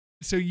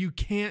 So you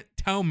can't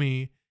tell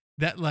me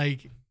that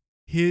like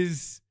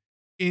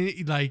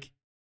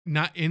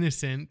not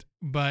innocent,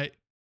 but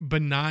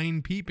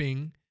benign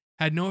peeping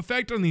had no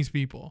effect on these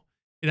people.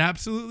 It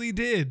absolutely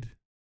did.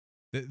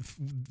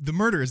 The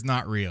murder is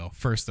not real,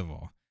 first of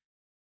all.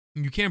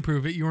 You can't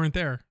prove it. You weren't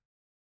there.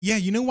 Yeah,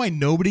 you know why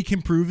nobody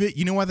can prove it?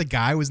 You know why the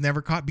guy was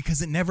never caught?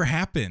 Because it never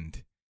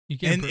happened. You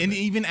can't prove it.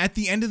 Even at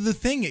the end of the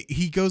thing,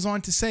 he goes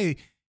on to say,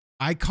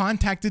 I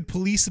contacted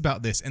police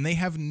about this, and they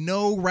have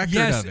no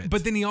record of it.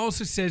 But then he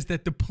also says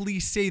that the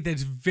police say that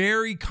it's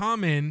very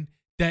common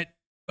that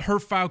her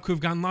file could have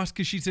gotten lost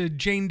because she's a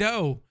Jane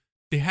Doe.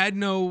 They had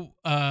no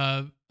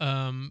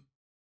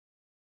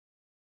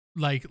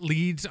like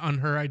leads on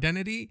her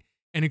identity,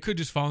 and it could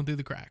just fall through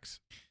the cracks.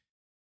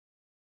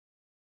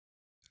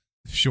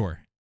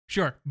 Sure.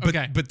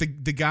 Okay. But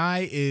the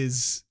guy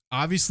is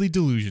obviously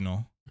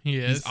delusional. He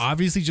is. He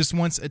obviously just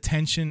wants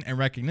attention and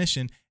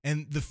recognition.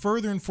 And the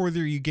further and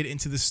further you get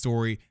into the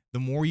story, the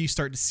more you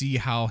start to see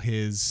how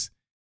his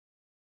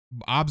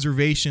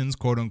observations,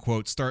 quote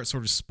unquote, start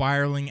sort of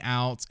spiraling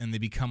out, and they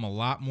become a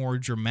lot more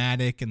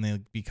dramatic, and they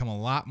become a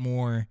lot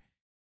more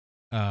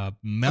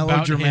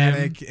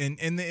melodramatic,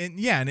 and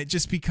it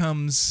just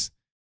becomes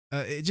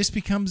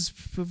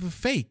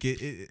fake.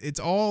 It's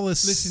all a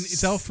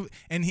self,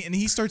 and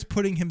he starts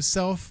putting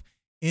himself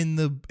in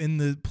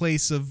the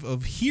place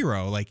of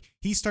hero. Like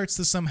he starts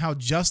to somehow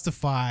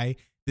justify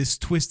this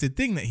twisted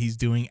thing that he's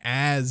doing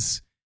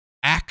as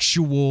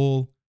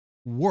actual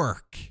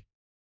work.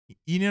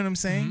 You know what I'm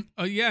saying?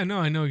 Mm-hmm. Oh yeah, no,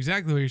 I know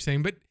exactly what you're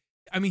saying. But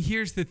I mean,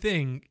 here's the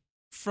thing: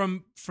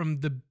 from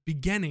the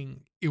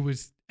beginning, it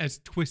was as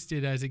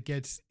twisted as it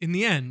gets in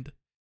the end,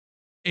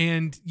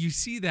 and you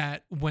see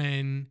that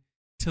when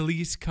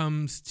Talise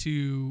comes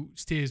to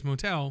stay at his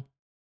motel.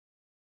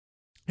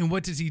 And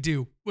what does he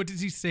do? What does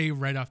he say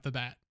right off the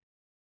bat?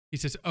 He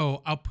says,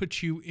 "Oh, I'll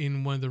put you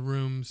in one of the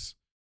rooms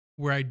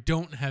where I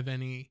don't have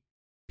any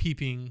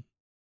peeping,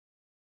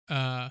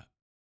 like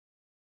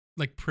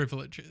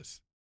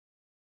privileges."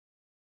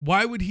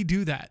 Why would he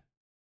do that?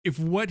 If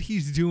what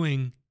he's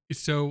doing is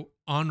so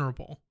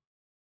honorable,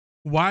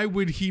 why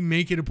would he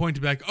make it a point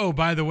to be like, "Oh,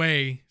 by the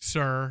way,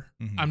 sir,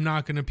 I'm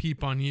not going to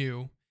peep on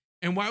you"?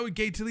 And why would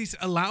Gay Talese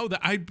allow that?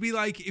 I'd be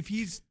like, if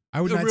he's I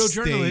would a not real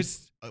stay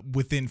journalist,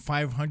 within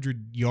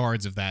 500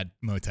 yards of that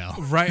motel.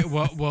 right?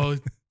 Well,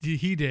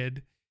 he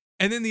did.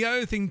 And then the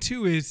other thing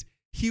too is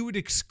he would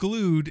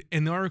exclude,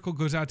 and the article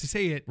goes out to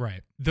say it,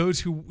 Right.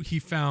 those who he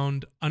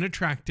found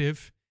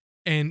unattractive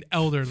and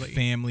elderly.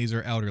 Families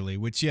or elderly,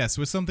 which yes,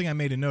 was something I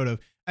made a note of.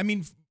 I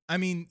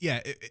mean,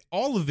 yeah,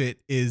 all of it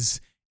is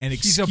an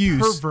He's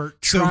excuse. a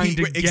pervert trying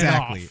to get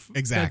off.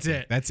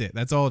 Exactly. That's it.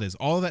 That's all it is.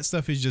 All of that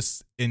stuff is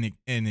just an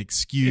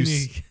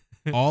excuse.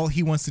 And All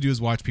he wants to do is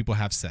watch people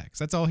have sex.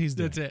 That's all he's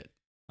doing. that's it.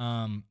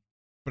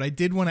 But I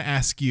did want to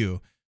ask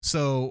you.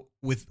 So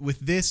with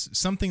this,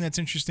 something that's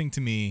interesting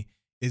to me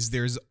is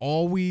there's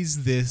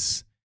always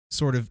this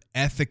sort of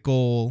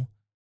ethical,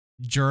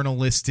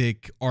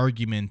 journalistic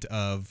argument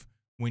of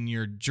when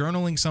you're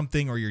journaling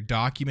something or you're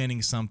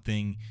documenting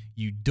something,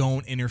 you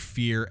don't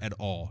interfere at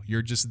all.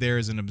 You're just there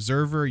as an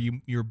observer.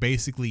 You're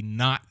basically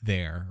not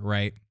there,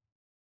 right?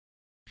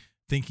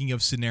 Thinking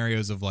of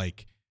scenarios of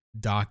like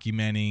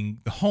documenting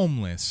the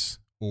homeless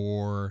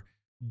or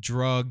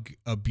drug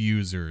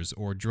abusers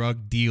or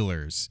drug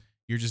dealers.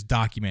 You're just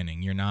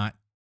documenting. You're not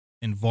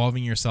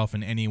involving yourself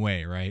in any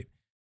way, right?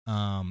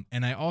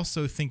 And I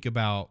also think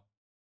about,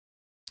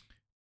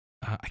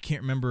 I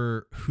can't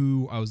remember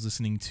who I was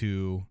listening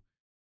to.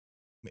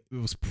 It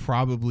was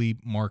probably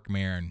Mark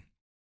Maron.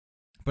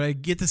 But I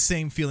get the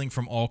same feeling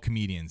from all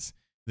comedians.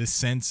 This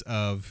sense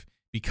of,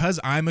 because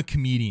I'm a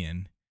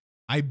comedian,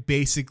 I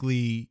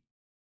basically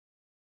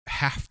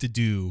have to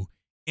do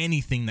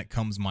anything that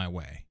comes my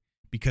way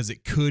because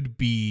it could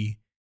be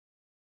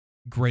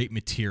great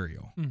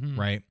material,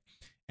 right?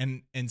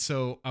 And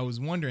so I was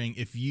wondering,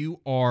 if you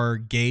are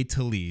Gay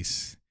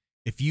Talese,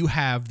 if you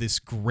have this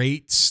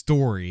great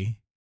story,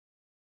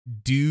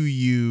 do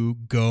you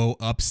go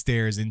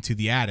upstairs into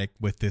the attic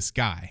with this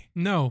guy?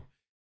 No,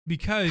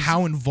 because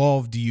how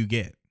involved do you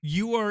get?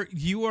 You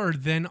are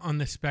then on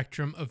the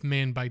spectrum of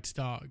Man Bites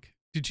Dog.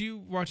 Did you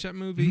watch that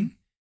movie? Mm-hmm.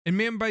 And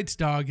Man Bites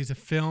Dog is a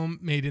film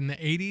made in the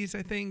 80s,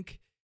 I think,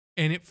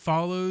 and it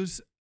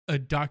follows a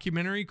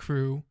documentary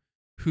crew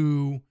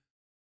who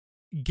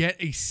get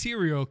a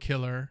serial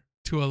killer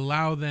to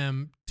allow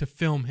them to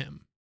film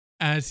him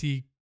as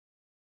he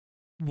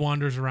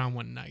wanders around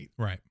one night.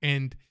 Right.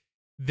 And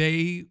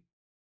they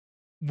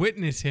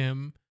witness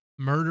him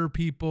murder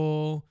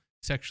people,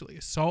 sexually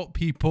assault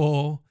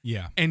people.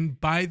 Yeah. And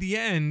by the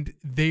end,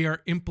 they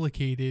are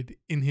implicated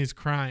in his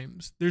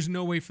crimes. There's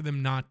no way for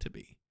them not to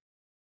be.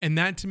 And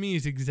that to me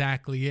is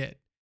exactly it.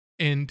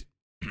 And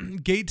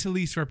Gay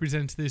Talese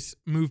represents this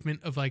movement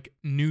of like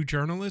new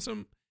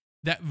journalism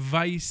that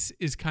Vice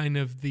is kind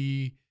of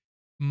the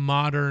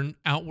modern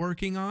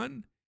outworking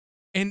on.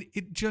 And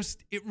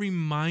it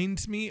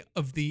reminds me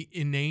of the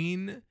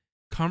inane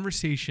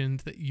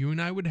conversations that you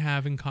and I would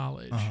have in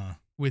college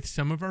with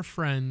some of our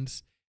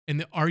friends. And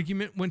the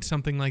argument went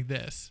something like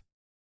this.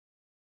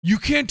 You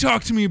can't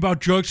talk to me about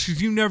drugs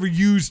because you've never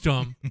used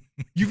them.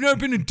 You've never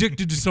been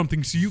addicted to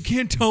something, so you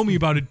can't tell me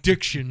about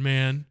addiction,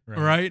 man. Right.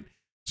 All right?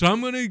 So I'm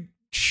going to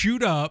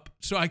shoot up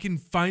so I can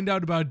find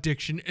out about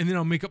addiction, and then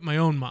I'll make up my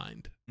own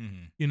mind.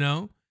 Mm-hmm. You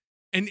know?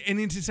 And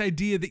it's this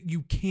idea that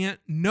you can't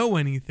know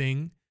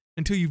anything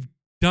until you've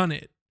done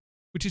it,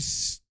 which is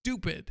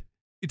stupid.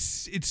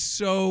 It's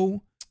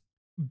so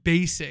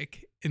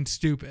basic and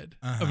stupid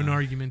of an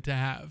argument to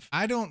have.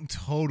 I don't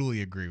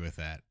totally agree with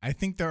that. I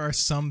think there are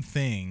some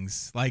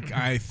things, like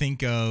I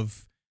think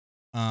of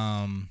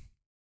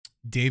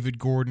David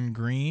Gordon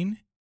Green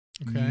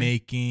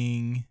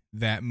making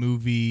that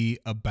movie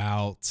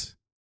about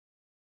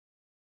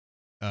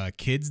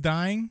kids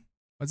dying.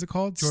 What's it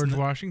called? George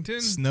Washington?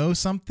 Snow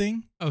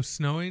something? Oh,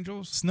 Snow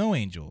Angels? Snow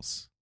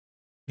Angels.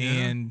 Yeah.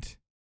 And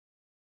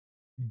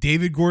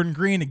David Gordon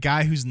Green, a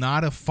guy who's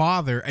not a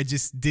father, it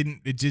just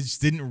didn't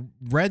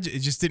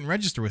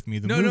register with me.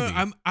 The movie.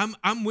 No,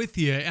 I'm with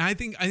you. And I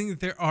think that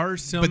there are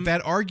some. But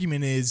that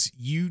argument is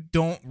you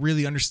don't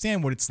really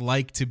understand what it's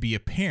like to be a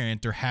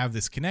parent or have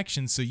this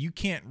connection, so you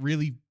can't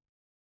really.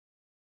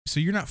 So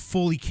you're not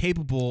fully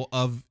capable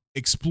of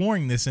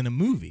exploring this in a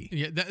movie.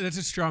 Yeah, that's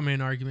a straw man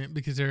argument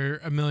because there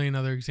are a million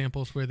other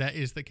examples where that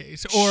is the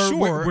case, or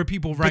where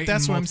people write. But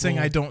that's what I'm saying.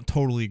 I don't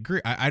totally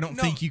agree. I don't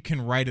think you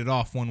can write it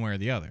off one way or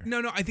the other.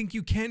 No, I think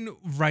you can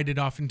write it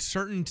off in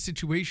certain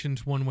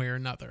situations one way or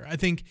another. I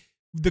think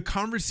the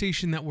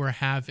conversation that we're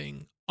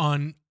having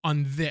on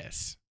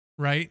this,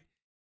 right?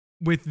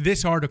 with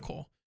this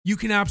article, you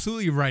can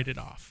absolutely write it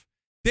off.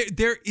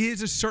 There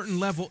is a certain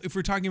level, if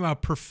we're talking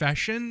about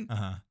profession,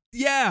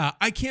 yeah,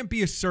 I can't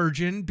be a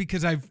surgeon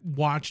because I've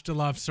watched a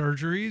lot of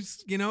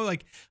surgeries,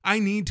 like I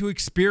need to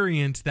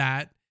experience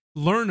that,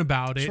 learn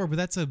about it. Sure, but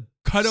that's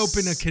cut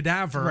open a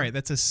cadaver. Right,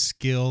 that's a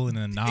skill and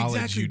a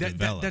knowledge you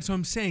develop. That's what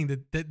I'm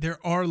saying, that there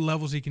are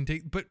levels you can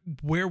take, but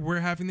where we're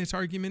having this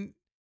argument,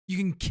 you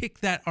can kick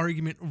that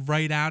argument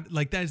right out.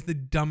 Like, that is the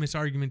dumbest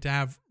argument to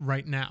have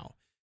right now.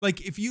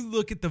 Like, if you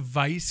look at the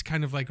Vice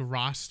kind of like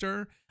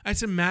roster, I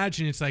just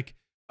imagine it's like,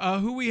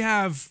 who we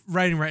have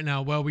writing right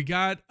now? Well, we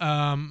got,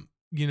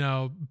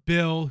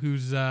 Bill,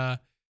 who's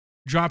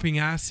dropping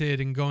acid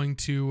and going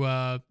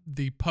to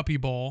the Puppy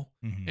Bowl,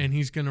 and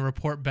he's going to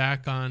report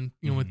back on,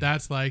 what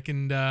that's like.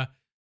 And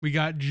we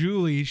got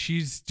Julie,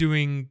 she's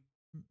doing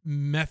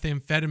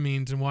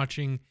methamphetamines and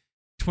watching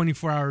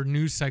 24-hour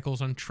news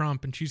cycles on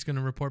Trump, and she's going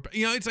to report back.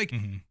 It's like,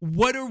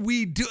 what are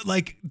we doing?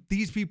 Like,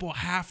 these people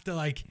have to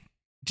like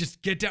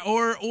just get down,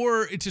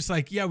 or it's just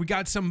like, yeah, we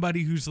got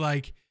somebody who's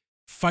like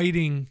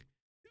fighting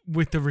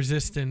with the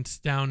resistance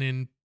down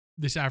in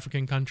this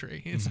African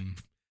country. It's like,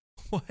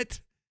 what?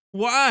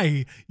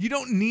 Why? You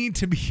don't need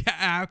to be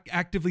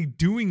actively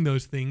doing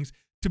those things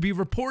to be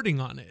reporting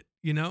on it,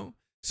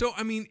 So,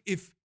 I mean,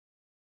 if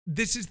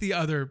this is the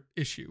other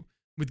issue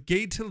with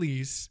Gay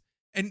Talese,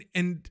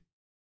 and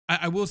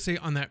I will say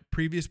on that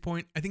previous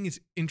point, I think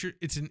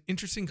it's an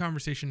interesting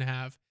conversation to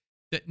have,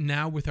 that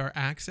now with our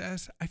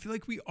access, I feel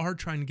like we are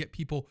trying to get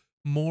people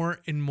more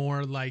and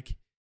more like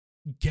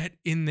get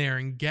in there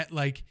and get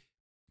like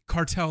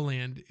Cartel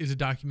Land is a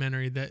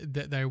documentary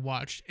that I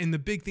watched. And the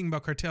big thing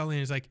about Cartel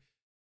Land is like,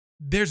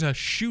 there's a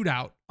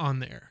shootout on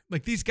there.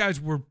 Like, these guys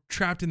were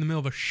trapped in the middle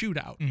of a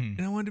shootout. And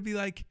I wanted to be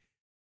like,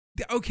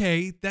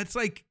 okay, that's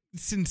like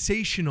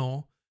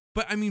sensational.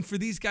 But I mean, for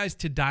these guys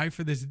to die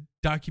for this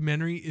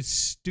documentary is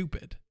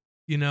stupid,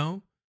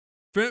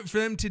 For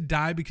them to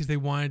die because they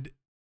wanted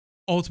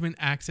ultimate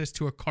access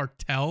to a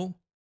cartel.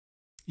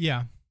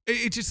 Yeah.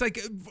 It's just like,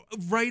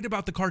 write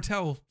about the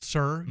cartel,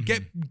 sir.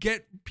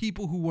 Get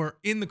people who were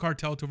in the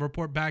cartel to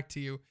report back to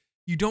you.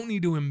 You don't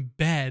need to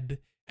embed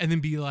and then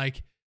be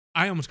like,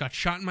 I almost got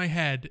shot in my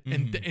head.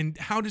 And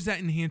how does that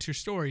enhance your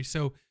story?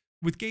 So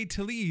with Gay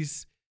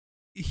Talese,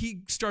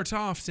 he starts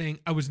off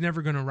saying, I was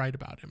never going to write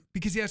about him,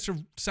 because he has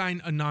to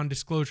sign a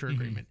non-disclosure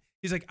agreement.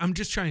 He's like, I'm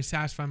just trying to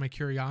satisfy my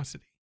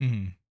curiosity.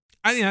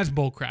 I think that's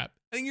bullcrap.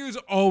 I think he was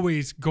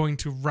always going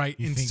to write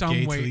in some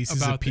Gay way Talese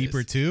about is a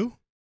peeper this. Too?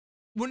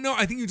 Well, no,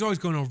 I think he was always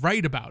going to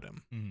write about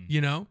him,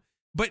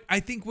 But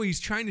I think what he's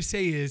trying to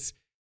say is,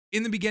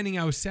 in the beginning,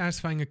 I was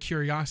satisfying a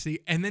curiosity,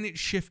 and then it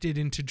shifted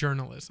into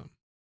journalism.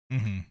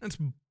 That's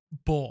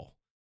bull.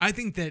 I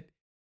think that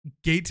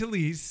Gay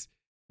Talese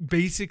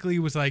basically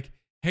was like,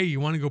 hey, you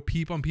want to go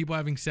peep on people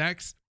having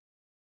sex?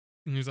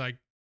 And he's like,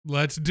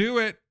 let's do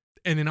it.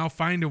 And then I'll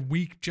find a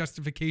weak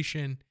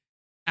justification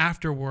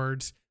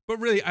afterwards. But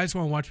really, I just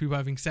want to watch people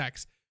having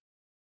sex.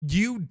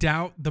 You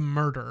doubt the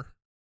murder.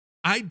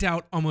 I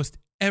doubt almost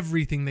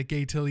everything that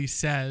Gay Talese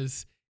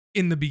says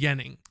in the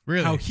beginning.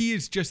 Really? How he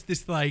is just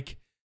this like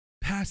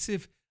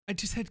passive, I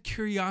just had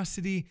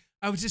curiosity.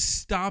 I was just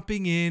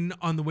stopping in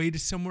on the way to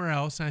somewhere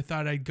else, and I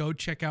thought I'd go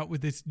check out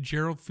what this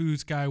Gerald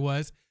Foos guy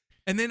was.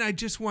 And then I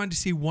just wanted to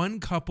see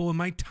one couple in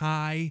my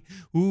tie.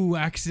 Ooh,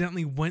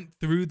 accidentally went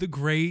through the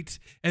grate,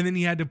 and then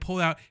he had to pull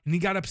out, and he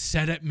got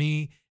upset at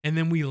me, and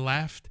then we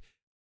left.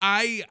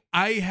 I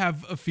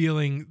have a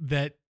feeling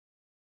that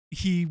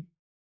he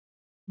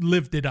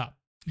lived it up.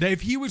 That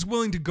if he was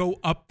willing to go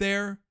up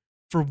there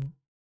for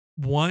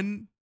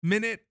 1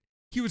 minute,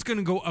 he was going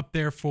to go up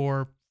there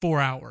for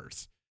 4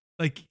 hours.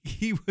 Like,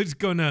 he was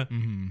gonna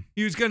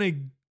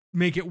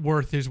make it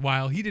worth his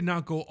while. He did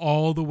not go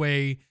all the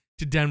way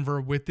to Denver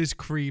with this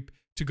creep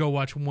to go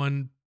watch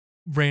one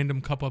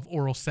random couple of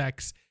oral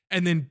sex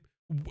and then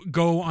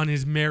go on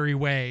his merry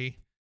way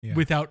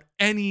without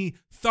any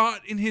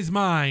thought in his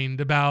mind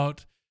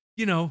about,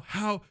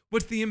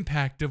 what's the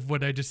impact of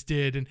what I just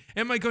did, and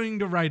am I going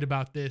to write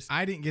about this?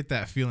 I didn't get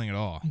that feeling at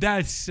all.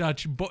 That's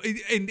such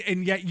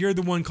and yet you're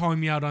the one calling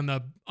me out on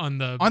the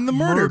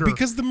murder,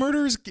 because the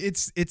murder is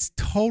it's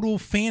total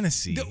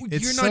fantasy.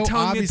 It's you're not so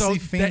telling me though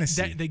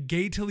fantasy. that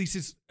Gay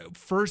Talese's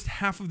first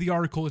half of the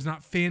article is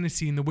not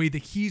fantasy in the way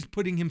that he's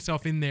putting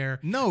himself in there.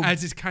 No,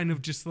 as is kind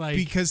of just like,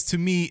 because to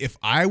me, if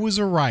I was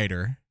a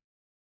writer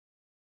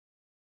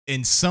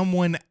and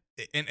someone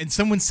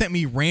sent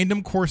me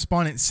random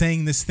correspondence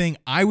saying this thing,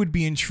 I would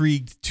be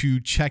intrigued to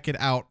check it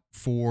out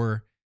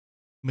for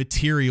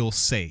material's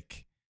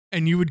sake.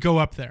 And you would go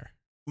up there.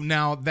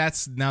 Now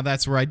that's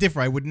where I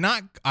differ.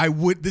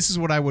 This is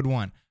what I would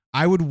want.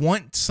 I would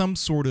want some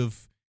sort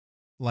of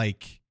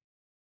like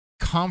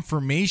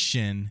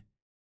confirmation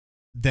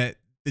that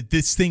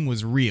this thing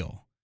was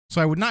real.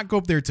 So I would not go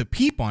up there to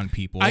peep on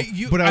people,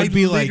 but I would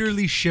be like,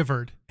 literally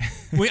shivered.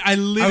 I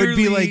would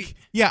be like,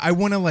 yeah, I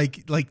want to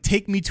like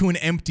take me to an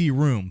empty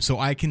room so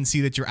I can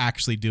see that you're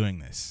actually doing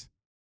this,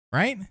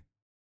 right?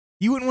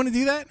 You wouldn't want to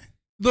do that?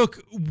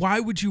 Look, why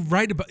would you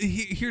write about?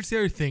 Here's the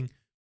other thing.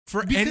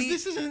 Because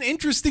this is an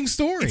interesting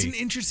story. It's an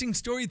interesting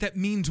story that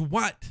means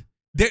what?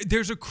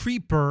 There's a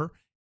creeper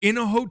in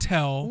a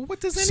hotel. Well, what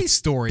does any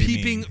story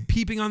mean?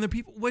 Peeping on the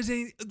people.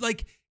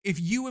 Like if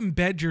you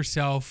embed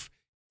yourself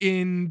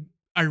in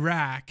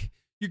Iraq,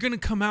 you're going to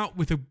come out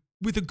with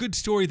a good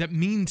story that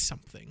means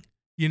something.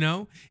 You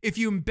know, if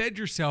you embed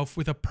yourself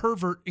with a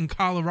pervert in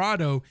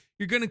Colorado,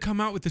 you're going to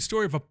come out with the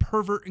story of a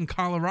pervert in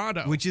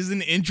Colorado. Which is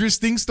an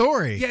interesting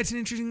story. Yeah, it's an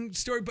interesting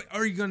story, but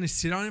are you going to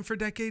sit on it for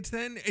decades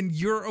then? And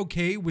you're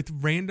okay with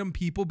random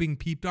people being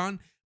peeped on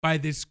by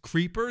this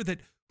creeper that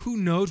who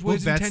knows what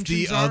his intentions are?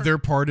 That's the other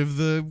part of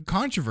the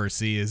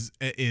controversy is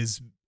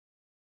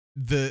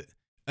the,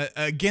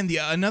 again,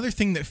 another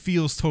thing that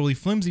feels totally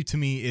flimsy to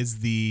me is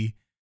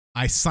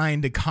I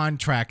signed a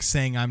contract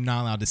saying I'm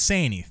not allowed to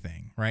say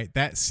anything, right?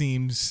 That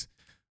seems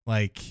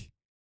like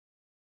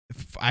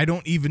I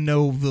don't even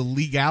know the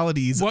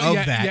legalities of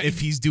that if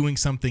he's doing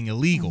something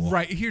illegal.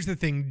 Right. Here's the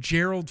thing.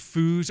 Gerald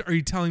Foos, are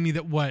you telling me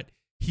that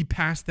he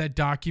passed that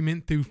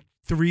document through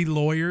 3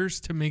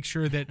 lawyers to make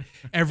sure that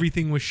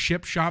everything was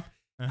ship-shop?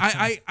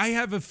 I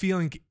have a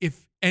feeling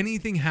if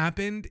anything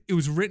happened, it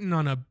was written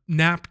on a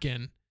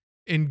napkin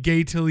and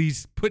Gay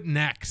Talese put an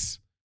X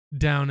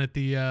down at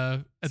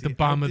the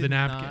bottom of the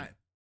napkin.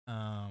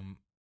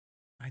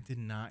 I did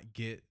not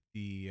get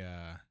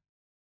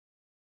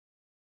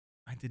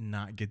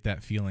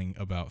that feeling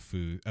about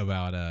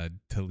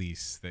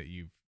Talese that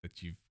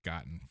you've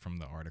gotten from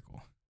the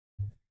article.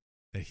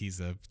 That he's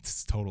a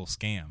total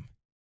scam.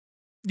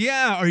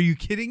 Yeah, are you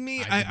kidding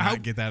me? I did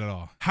not get that at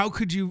all. How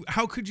could you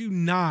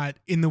not,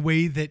 in the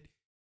way that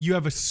you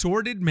have a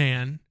sordid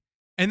man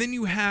and then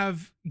you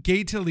have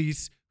Gay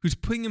Talese who's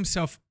putting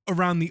himself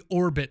around the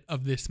orbit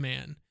of this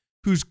man,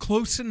 who's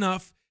close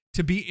enough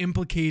to be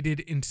implicated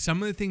in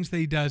some of the things that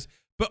he does,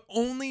 but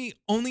only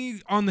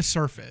on the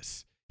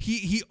surface.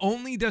 He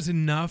only does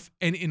enough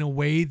and in a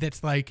way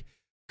that's like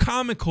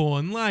comical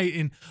and light.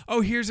 And,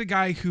 oh, here's a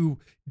guy who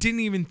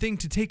didn't even think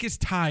to take his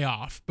tie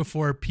off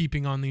before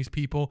peeping on these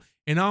people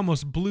and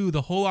almost blew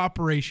the whole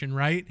operation,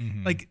 right?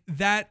 Mm-hmm. Like,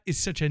 that is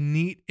such a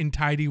neat and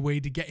tidy way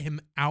to get him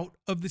out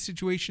of the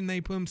situation that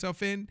he put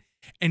himself in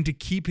and to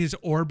keep his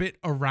orbit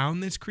around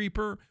this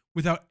creeper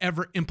without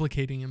ever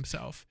implicating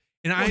himself.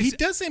 And he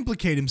does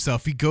implicate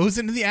himself. He goes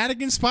into the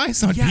attic and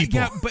spies on people.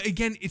 Yeah, but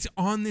again, it's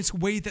on this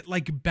way that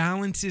like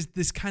balances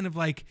this kind of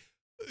like,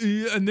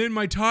 and then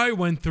my tie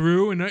went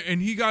through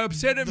and he got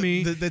upset at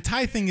me. The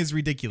tie thing is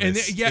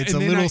ridiculous. It's a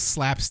little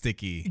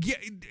slapsticky. Yeah,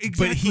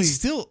 exactly. But he's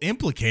still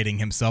implicating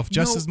himself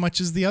just as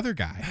much as the other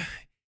guy.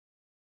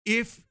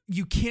 If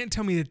you can't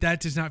tell me that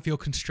does not feel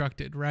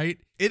constructed, right?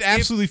 It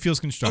absolutely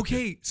feels constructed.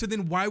 Okay, so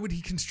then why would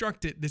he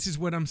construct it? This is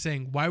what I'm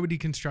saying. Why would he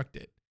construct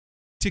it?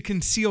 To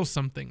conceal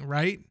something,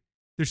 right?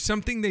 There's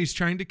something that he's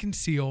trying to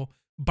conceal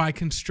by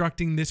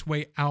constructing this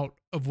way out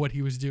of what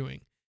he was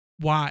doing.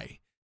 Why?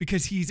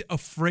 Because he's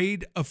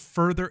afraid of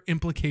further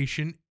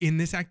implication in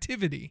this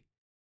activity.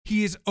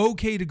 He is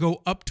okay to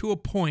go up to a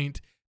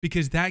point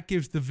because that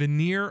gives the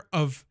veneer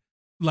of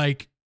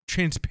like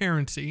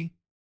transparency,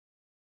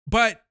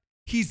 but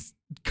he's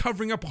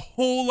covering up a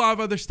whole lot of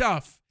other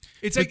stuff.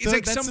 It's like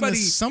that's somebody.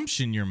 An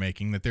assumption you're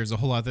making that there's a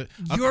whole lot that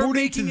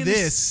according to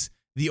this.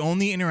 The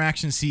only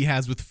interactions he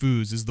has with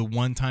Foos is the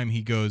one time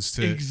he goes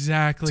to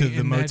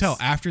the motel.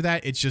 After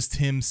that, it's just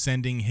him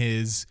sending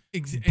his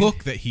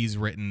book that he's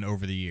written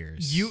over the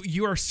years.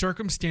 You are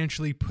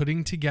circumstantially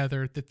putting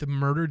together that the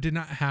murder did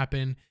not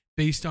happen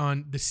based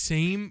on the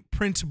same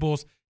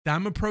principles that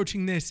I'm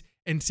approaching this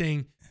and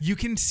saying, you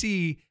can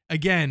see,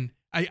 again,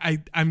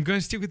 I'm going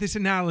to stick with this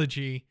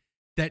analogy,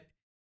 that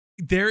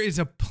there is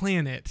a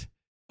planet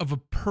of a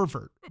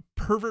pervert,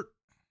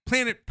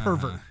 planet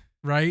pervert,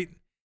 right?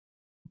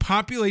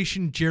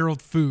 Population Gerald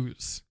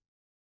Foos.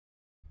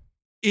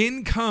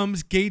 In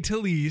comes Gay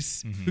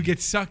Talese, who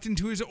gets sucked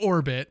into his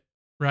orbit,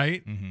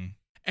 right? Mm-hmm.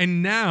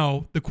 And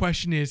now the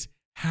question is,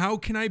 how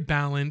can I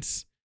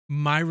balance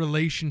my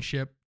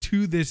relationship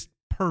to this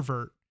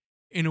pervert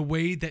in a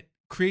way that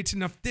creates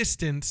enough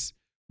distance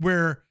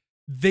where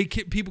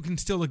people can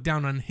still look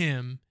down on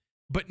him,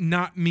 but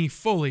not me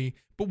fully,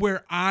 but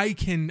where I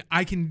can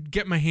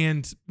get my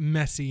hands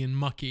messy and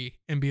mucky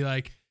and be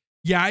like,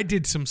 yeah, I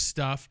did some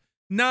stuff,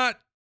 not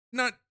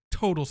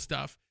total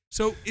stuff.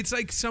 So it's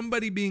like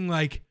somebody being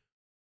like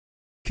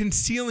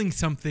concealing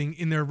something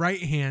in their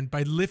right hand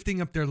by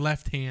lifting up their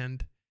left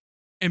hand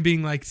and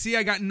being like, see,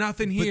 I got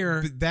nothing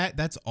here. But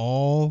that's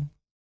all.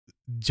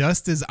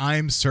 Just as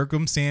I'm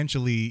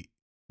circumstantially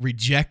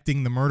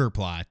rejecting the murder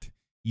plot,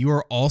 you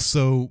are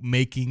also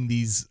making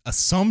these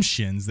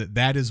assumptions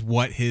that is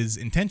what his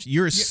intention.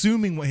 You're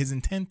assuming what his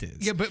intent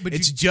is. Yeah, but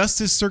it's just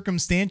as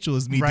circumstantial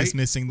as me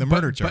dismissing the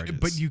murder charges.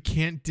 But you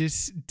can't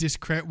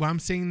discredit what I'm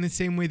saying in the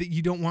same way that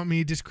you don't want me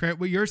to discredit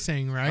what you're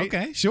saying, right?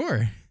 Okay,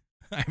 sure.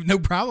 I have no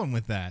problem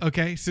with that.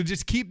 Okay, so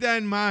just keep that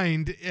in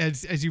mind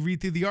as you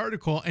read through the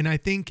article. And I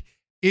think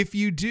if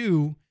you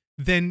do,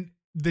 then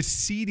the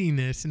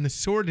seediness and the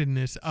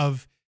sordidness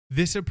of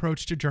this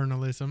approach to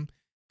journalism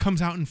comes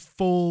out in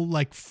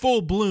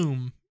full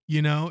bloom,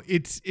 you know,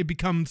 it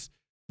becomes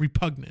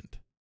repugnant.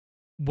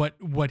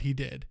 what he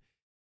did.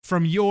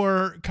 From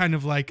your kind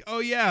of like, oh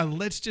yeah,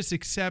 let's just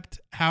accept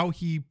how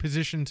he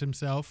positions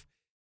himself.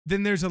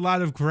 Then there's a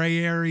lot of gray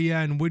area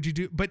and would you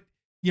do, but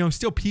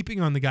still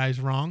peeping on the guy's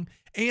wrong,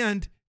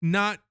 and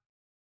not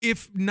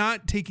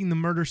taking the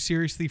murder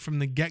seriously from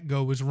the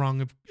get-go was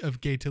wrong of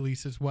Gay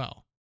Talese as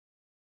well.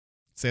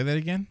 Say that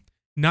again?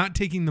 Not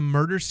taking the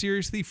murder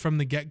seriously from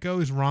the get-go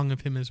is wrong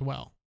of him as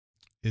well.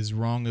 Is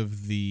wrong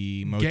of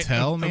the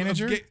motel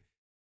manager?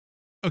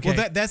 Okay.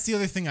 Well, that's the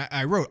other thing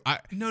I wrote.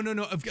 No,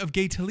 of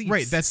Gay Talese.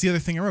 Right, that's the other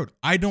thing I wrote.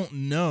 I don't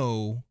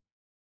know,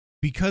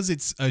 because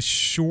it's a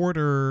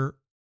shorter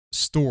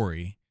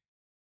story.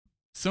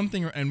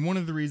 And one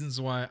of the reasons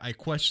why I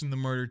questioned the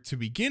murder to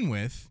begin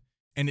with,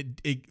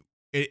 and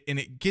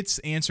it gets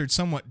answered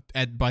somewhat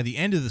by the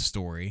end of the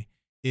story,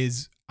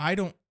 is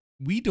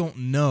we don't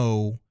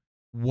know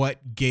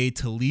what Gay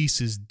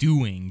Talese is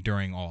doing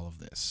during all of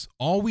this.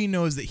 All we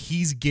know is that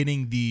he's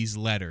getting these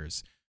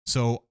letters.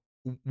 So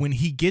when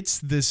he gets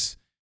this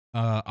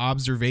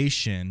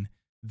observation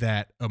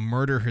that a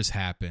murder has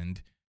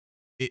happened,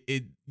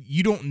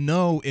 you don't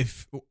know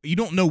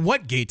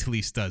what Gay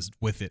Talese does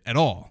with it at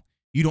all.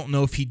 You don't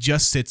know if he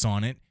just sits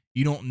on it.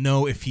 You don't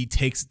know if he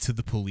takes it to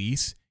the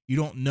police. You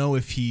don't know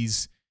if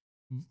he's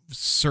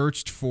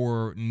searched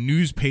for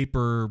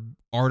newspaper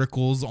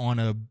articles on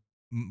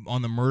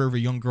the murder of a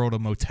young girl at a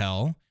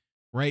motel,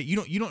 right? You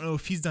don't know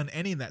if he's done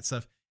any of that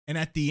stuff. And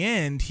at the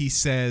end, he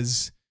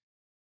says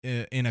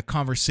in a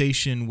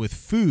conversation with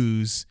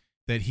Foos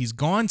that he's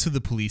gone to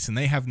the police and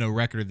they have no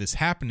record of this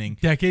happening.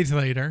 Decades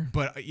later.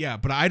 But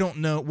I don't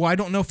know. Well, I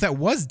don't know if that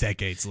was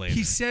decades later.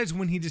 He says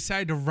when he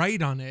decided to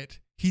write on it,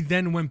 he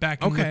then went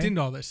back and looked into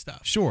all this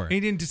stuff. Sure. And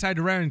he didn't decide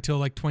to write until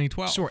like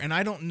 2012. Sure. And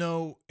I don't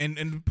know.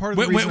 And part of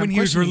the reason when he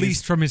was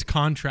released from his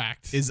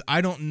contract is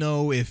I don't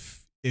know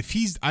if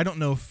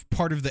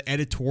part of the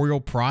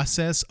editorial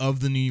process of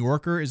the New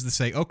Yorker is to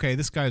say, okay,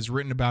 this guy's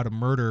written about a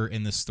murder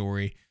in this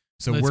story,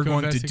 so we're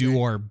going to do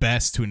our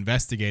best to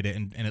investigate it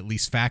and at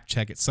least fact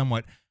check it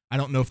somewhat. I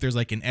don't know if there's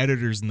like an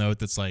editor's note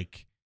that's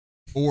like,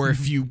 or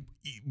if you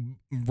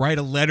write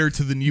a letter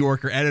to the New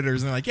Yorker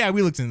editors and they're like, yeah,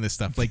 we looked into this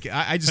stuff. Like,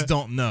 I just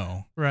don't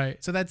know.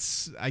 Right. So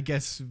that's, I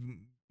guess,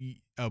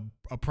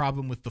 a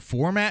problem with the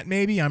format,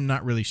 maybe. I'm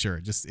not really sure.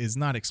 It just is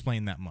not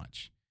explained that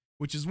much,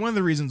 which is one of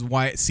the reasons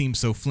why it seems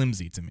so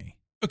flimsy to me.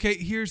 Okay,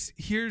 here's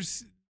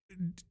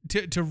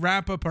to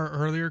wrap up our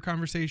earlier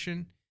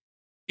conversation.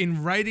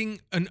 In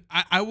writing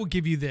I will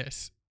give you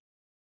this.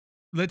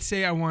 Let's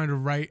say I wanted to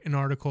write an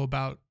article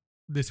about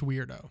this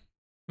weirdo.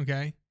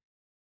 Okay,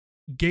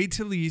 Gay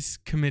Talese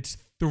commits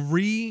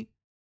 3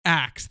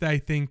 acts that I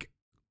think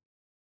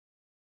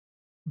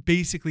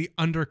basically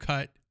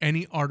undercut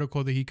any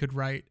article that he could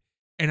write,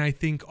 and I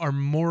think are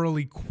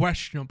morally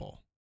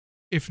questionable,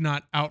 if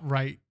not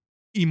outright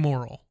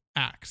immoral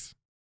acts.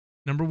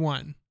 Number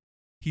 1,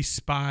 he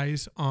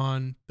spies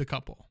on the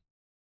couple.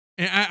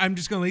 And I'm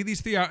just going to lay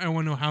these 3 out. I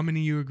want to know how many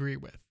you agree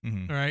with.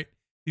 Mm-hmm. All right.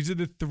 These are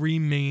the 3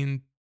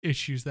 main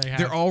issues they have.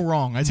 They're all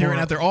wrong. I tell you right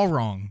now, they're all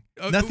wrong.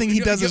 Nothing he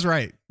does is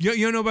right. You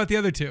don't know about the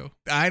other 2.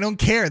 I don't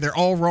care. They're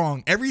all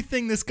wrong.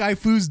 Everything this guy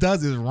Foos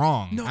does is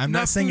wrong. No, I'm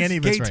not saying any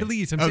of it's right. Gay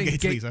Talese. I'm saying Gay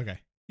Talese. Okay.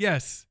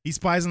 Yes. He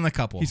spies on the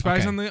couple. He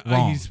spies on the.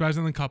 Wrong. He spies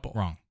on the couple.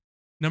 Wrong.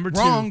 Number 2.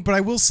 Wrong. But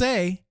I will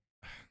say.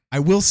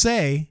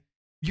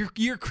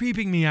 You're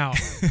creeping me out.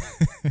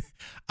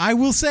 I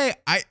will say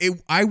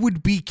I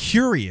would be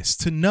curious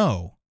to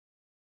know.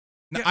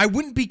 Now, I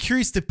wouldn't be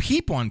curious to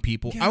peep on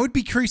people. Yeah. I would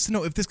be curious to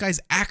know if this guy's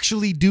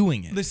actually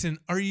doing it. Listen,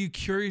 are you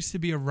curious to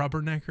be a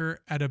rubbernecker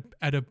at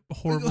a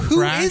horrible Who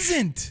crash? Who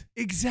isn't?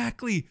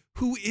 Exactly.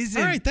 Who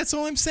isn't? All right, that's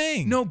all I'm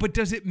saying. No, but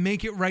does it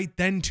make it right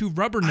then to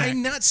rubberneck?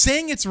 I'm not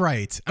saying it's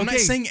right. I'm not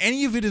saying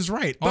any of it is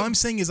right. All I'm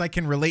saying is I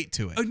can relate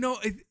to it. No,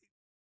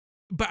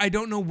 but I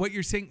don't know what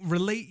you're saying.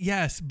 Relate,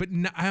 yes, but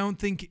I don't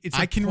think it's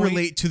I can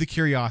relate to the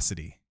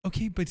curiosity.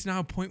 Okay, but it's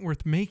not a point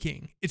worth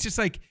making. It's just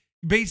like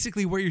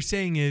basically what you're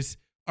saying is,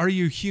 are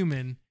you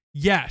human?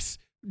 Yes.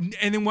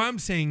 And then what I'm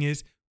saying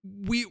is,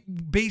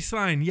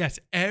 baseline, yes,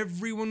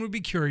 everyone would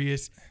be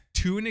curious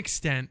to an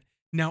extent.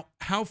 Now,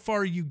 how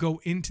far you go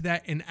into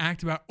that and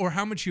act about, or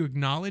how much you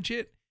acknowledge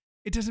it,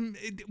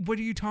 what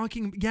are you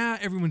talking? Yeah,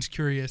 everyone's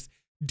curious.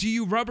 Do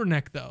you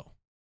rubberneck though?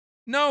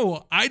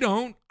 No, I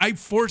don't. I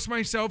force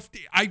myself.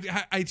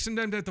 I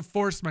sometimes have to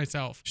force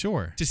myself.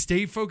 Sure. To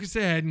stay focused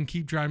ahead and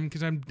keep driving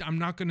because I'm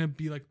not going to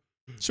be like,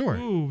 sure.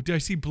 Ooh, did I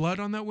see blood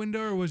on that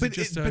window or was it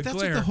just a glare? But that's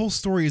what the whole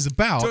story is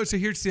about. So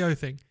here's the other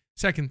thing.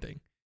 Second thing.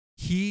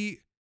 He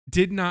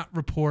did not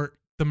report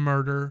the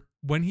murder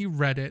when he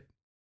read it,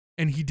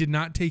 and he did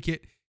not take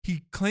it.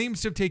 He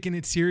claims to have taken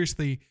it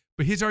seriously,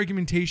 but his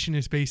argumentation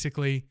is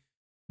basically,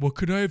 what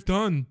could I have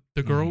done?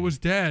 The girl was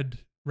dead,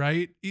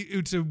 right?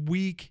 It's a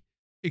weak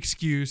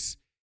excuse.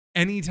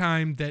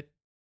 Anytime that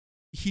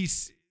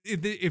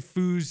if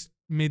Foos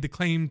made the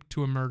claim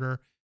to a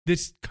murder,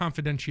 this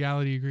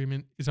confidentiality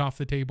agreement is off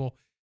the table.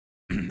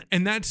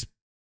 And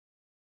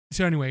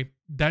so anyway,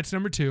 that's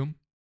number 2.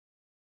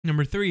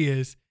 Number 3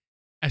 is,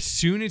 as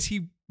soon as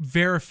he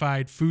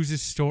verified Foos'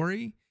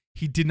 story,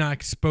 he did not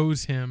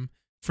expose him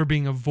for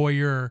being a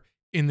voyeur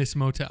in this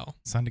motel.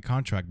 Signed a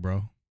contract,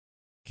 bro.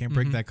 Can't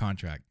break that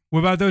contract. What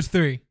about those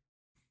three?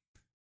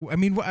 I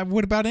mean,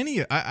 what about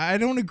any? I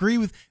don't agree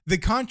with the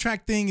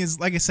contract thing. Is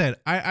like I said,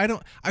 I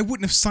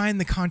wouldn't have signed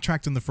the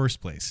contract in the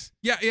first place.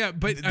 Yeah,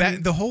 but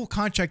the whole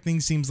contract thing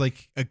seems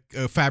like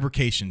a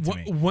fabrication to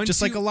me.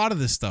 Just like a lot of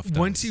this stuff does.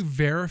 Once you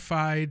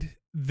verified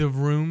the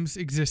rooms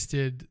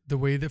existed the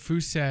way that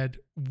Fu said,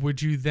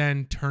 would you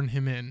then turn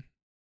him in?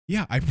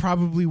 Yeah, I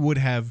probably would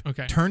have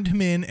turned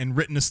him in and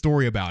written a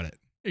story about it.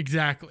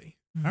 Exactly.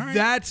 All right.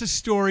 That's a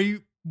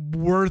story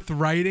worth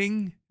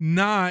writing,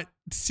 not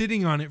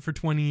sitting on it for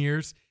 20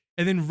 years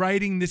and then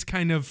writing this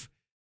kind of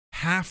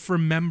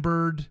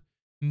half-remembered,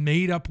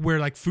 made-up where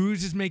like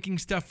Foos is making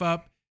stuff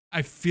up.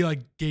 I feel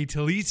like Gay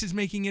Talese is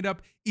making it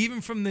up, even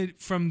from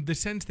the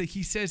sense that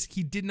he says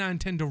he did not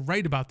intend to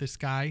write about this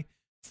guy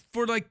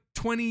for like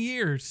 20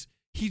 years.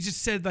 He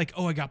just said like,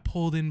 oh, I got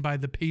pulled in by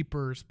the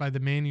papers, by the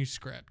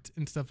manuscript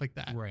and stuff like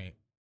that. Right.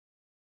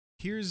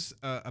 Here's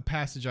a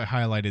passage I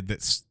highlighted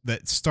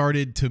that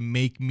started to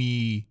make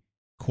me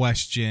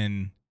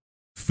question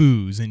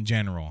Foos in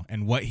general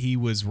and what he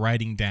was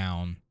writing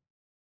down.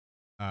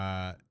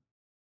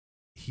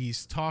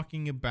 He's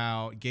talking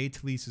about, Gay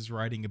Talese is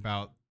writing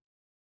about,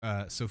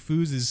 so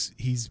Foos is,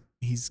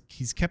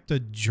 he's kept a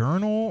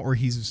journal, or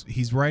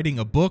he's writing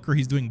a book, or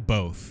he's doing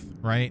both,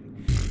 right?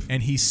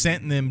 And he's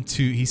sending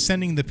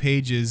the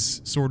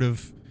pages sort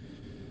of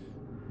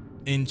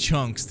in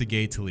chunks to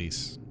Gay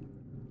Talese.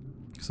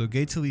 So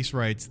Gay Talese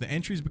writes, the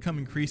entries become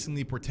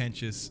increasingly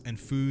portentous, and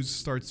Foos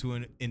starts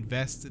to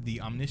invest the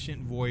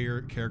omniscient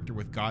voyeur character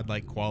with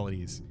godlike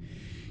qualities.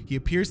 He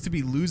appears to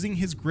be losing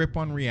his grip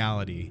on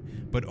reality,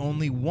 but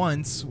only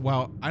once.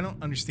 While I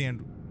don't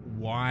understand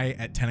why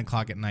at 10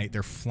 o'clock at night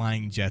they're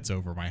flying jets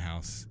over my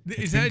house.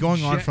 It's been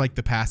going on for like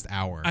the past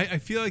hour. I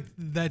feel like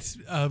that's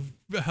a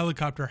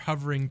helicopter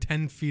hovering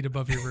 10 feet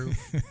above your roof.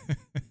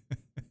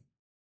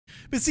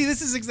 But see,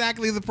 this is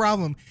exactly the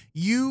problem.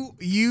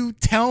 You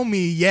tell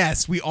me,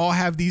 yes, we all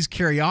have these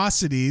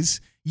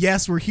curiosities.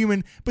 Yes, we're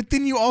human. But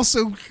then you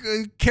also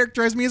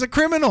characterize me as a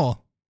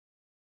criminal.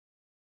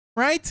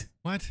 Right?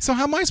 What? So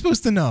how am I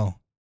supposed to know?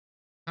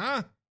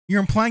 Huh? You're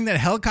implying that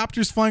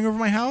helicopters flying over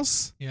my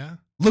house? Yeah.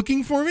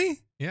 Looking for me?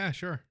 Yeah,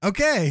 sure.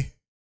 Okay.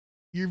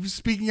 You're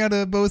speaking out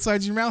of both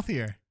sides of your mouth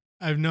here.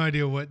 I have no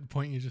idea what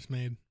point you just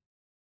made.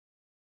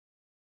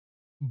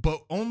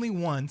 But only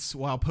once,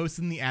 while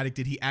posted in the attic,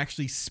 did he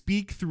actually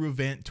speak through a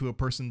vent to a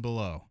person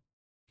below.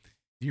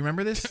 Do you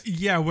remember this?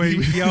 Yeah, where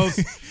he yells,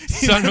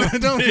 son of a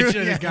bitch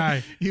at a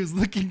guy. He was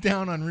looking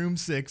down on room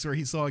 6, where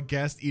he saw a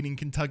guest eating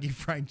Kentucky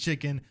Fried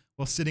Chicken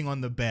while sitting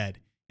on the bed.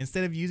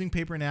 Instead of using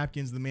paper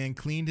napkins, the man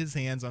cleaned his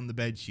hands on the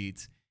bed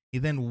sheets. He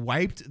then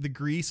wiped the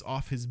grease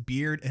off his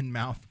beard and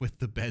mouth with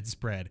the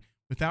bedspread.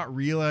 Without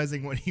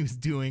realizing what he was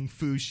doing,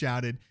 Fu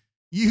shouted,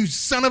 "You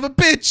son of a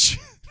bitch!"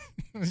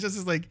 It's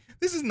just like,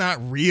 this is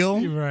not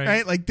real,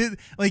 right? Like this,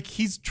 like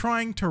he's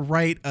trying to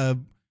write a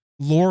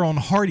Laurel and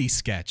Hardy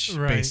sketch,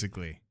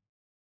 basically.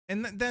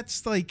 And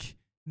that's like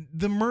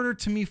the murder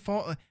to me.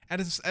 At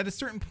a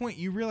certain point,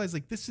 you realize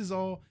like this is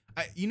all.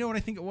 You know what I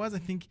think it was? I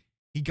think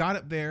he got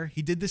up there,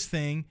 he did this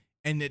thing,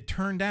 and it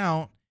turned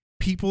out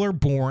people are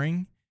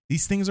boring.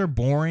 These things are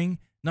boring.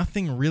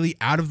 Nothing really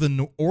out of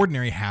the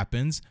ordinary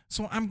happens.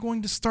 So I'm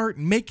going to start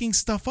making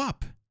stuff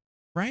up,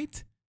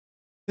 right?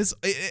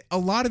 A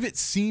lot of it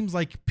seems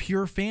like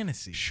pure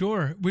fantasy.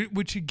 Sure,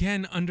 which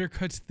again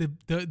undercuts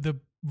the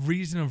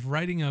reason of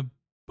writing a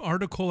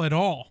article at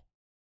all.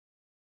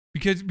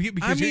 Because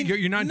I mean,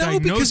 you're not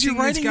diagnosing because you're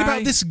writing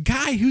about this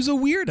guy who's a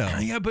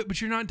weirdo. Yeah, but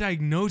you're not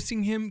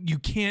diagnosing him. You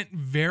can't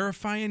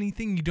verify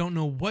anything. You don't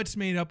know what's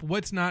made up,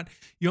 what's not.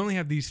 You only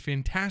have these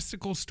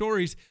fantastical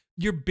stories.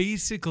 You're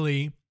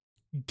basically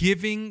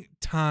giving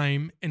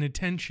time and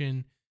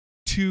attention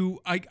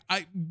to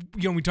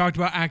we talked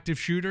about active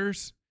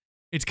shooters.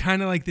 It's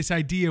kind of like this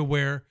idea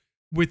where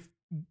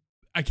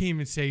I can't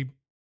even say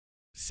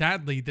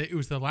sadly that it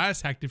was the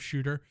last active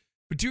shooter,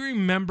 but do you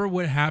remember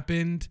what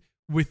happened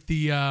with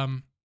the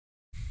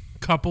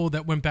couple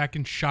that went back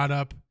and shot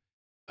up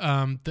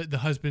the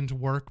husband's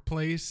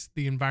workplace,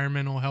 the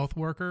environmental health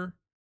worker?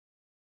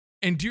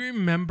 And do you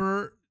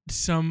remember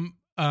some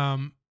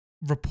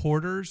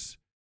reporters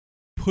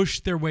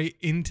pushed their way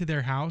into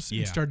their house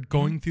and started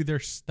going through their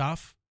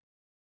stuff?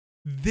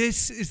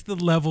 This is the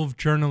level of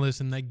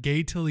journalism that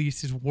Gay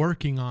Talese is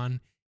working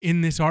on in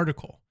this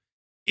article.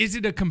 Is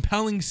it a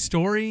compelling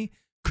story?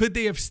 Could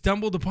they have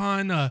stumbled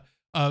upon a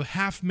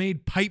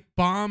half-made pipe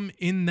bomb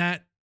in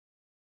that,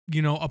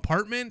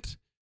 apartment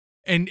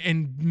and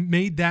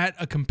made that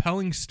a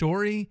compelling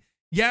story?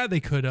 Yeah, they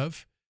could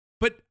have.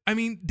 But I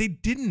mean, they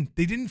didn't.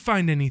 They didn't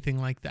find anything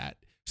like that.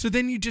 So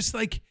then you just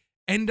like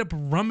end up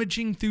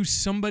rummaging through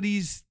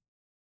somebody's,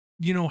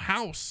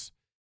 house.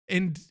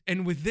 And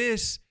with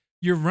this,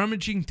 you're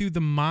rummaging through the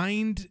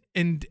mind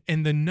and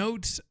the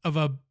notes of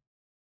a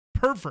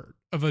pervert,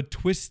 of a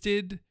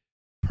twisted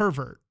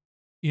pervert,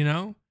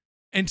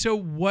 And so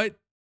what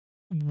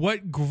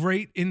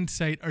great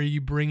insight are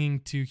you bringing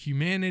to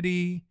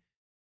humanity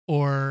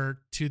or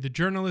to the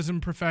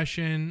journalism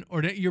profession,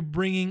 or that you're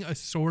bringing a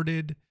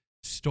sordid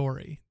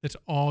story. That's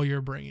all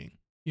you're bringing,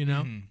 you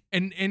know?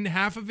 And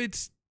half of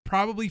it's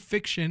probably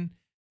fiction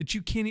that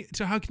you can't,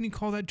 so how can you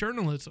call that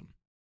journalism?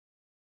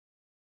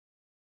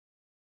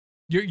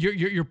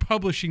 You're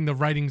publishing the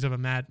writings of a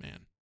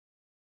madman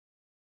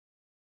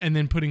and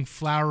then putting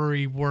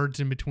flowery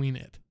words in between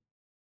it.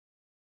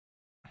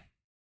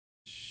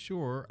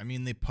 Sure. I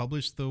mean, they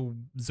published the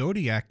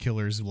Zodiac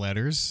Killer's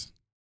letters.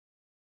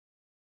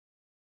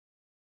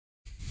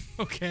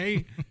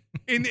 Okay.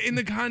 In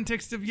the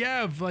context of,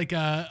 of like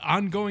a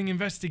ongoing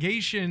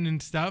investigation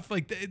and stuff,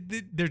 like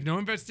there's no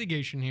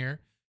investigation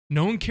here.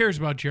 No one cares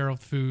about Gerald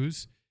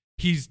Foos.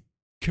 He's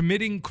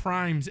committing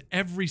crimes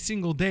every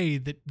single day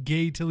that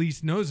Gay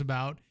Talese knows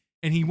about,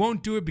 and he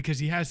won't do it because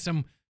he has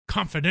some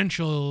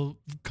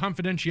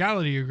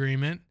confidentiality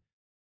agreement.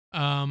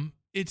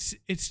 It's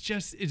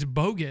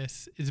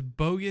bogus. It's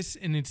bogus,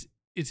 and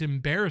it's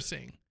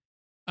embarrassing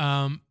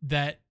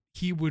that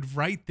he would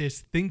write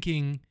this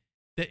thinking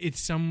that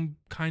it's some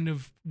kind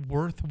of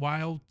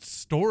worthwhile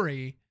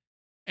story.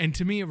 And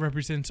to me, it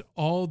represents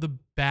all the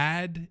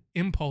bad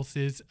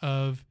impulses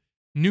of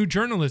new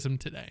journalism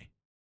today.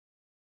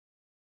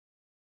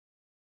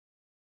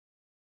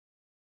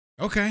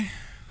 Okay.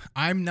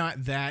 I'm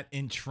not that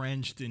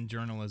entrenched in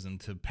journalism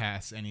to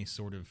pass any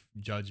sort of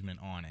judgment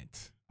on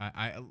it.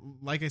 I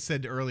like I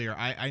said earlier,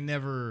 I'm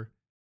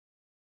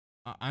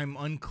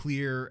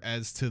unclear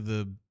as to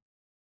the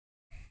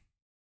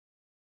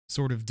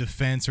sort of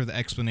defense or the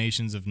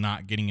explanations of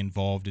not getting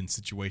involved in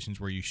situations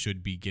where you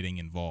should be getting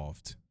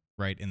involved,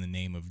 right? In the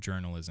name of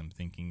journalism,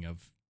 thinking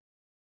of,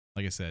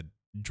 like I said,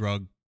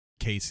 drug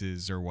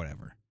cases or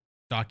whatever,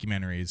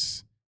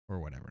 documentaries or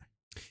whatever.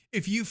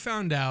 If you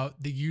found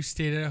out that you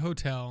stayed at a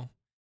hotel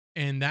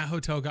and that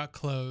hotel got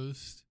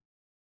closed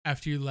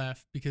after you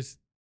left because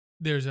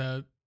there's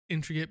a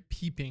intricate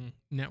peeping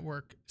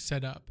network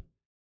set up,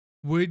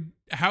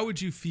 how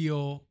would you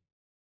feel?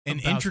 An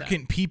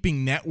intricate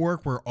peeping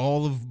network where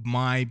all of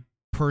my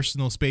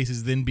personal space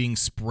is then being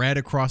spread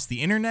across the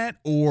internet,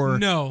 or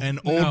an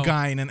old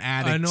guy in an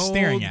attic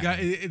staring at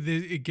me?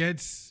 It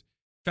gets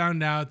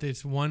found out that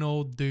it's one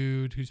old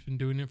dude who's been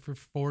doing it for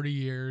 40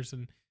 years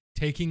and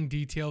taking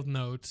detailed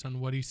notes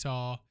on what he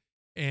saw,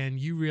 and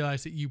you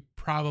realize that you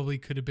probably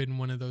could have been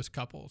one of those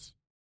couples.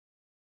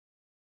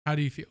 How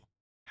do you feel?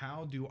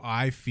 How do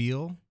I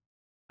feel?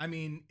 I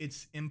mean,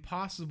 it's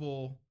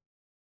impossible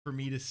for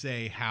me to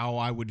say how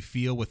I would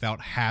feel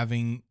without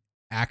having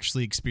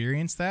actually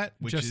experienced that,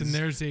 which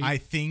I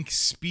think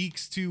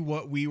speaks to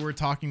what we were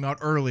talking about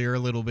earlier a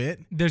little bit.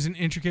 There's an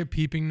intricate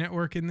peeping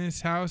network in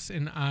this house,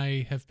 and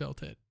I have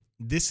built it.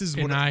 This is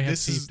and what I have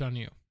peeped on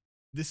you.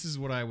 This is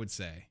what I would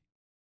say.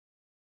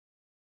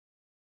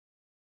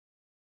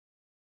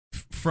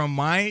 From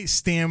my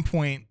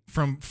standpoint,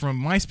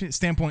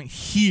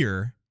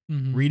 here,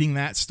 reading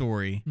that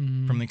story,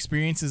 from the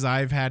experiences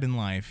I've had in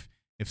life,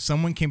 if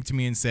someone came to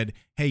me and said,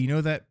 hey, you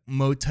know that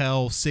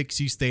Motel 6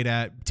 you stayed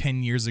at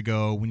 10 years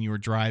ago when you were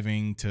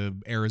driving to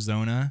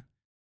Arizona?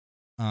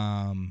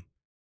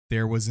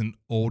 There was an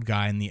old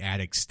guy in the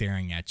attic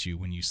staring at you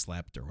when you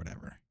slept or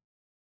whatever.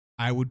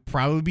 I would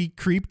probably be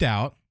creeped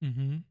out,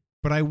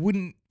 but I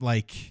wouldn't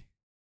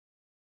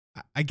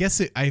I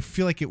guess I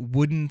feel like it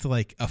wouldn't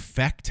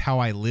affect how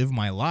I live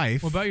my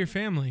life. What about your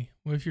family?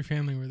 What if your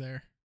family were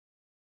there?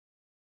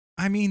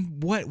 I mean,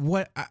 what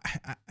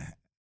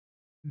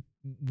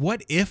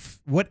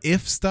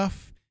if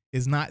stuff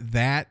is not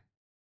that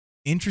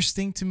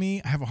interesting to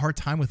me? I have a hard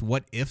time with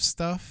what if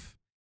stuff.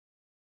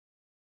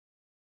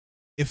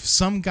 If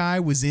some guy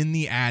was in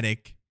the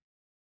attic,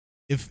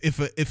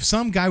 if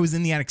some guy was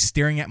in the attic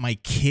staring at my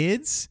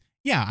kids,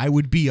 yeah, I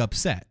would be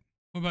upset.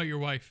 What about your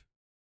wife?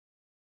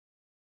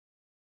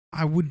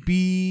 I would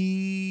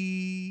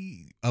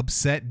be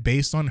upset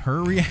based on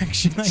her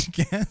reaction, I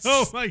guess.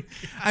 Oh my God.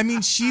 I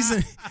mean, she's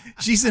an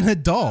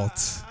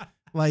adult.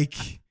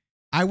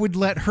 I would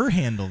let her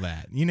handle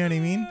that. You know what I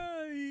mean? Yeah.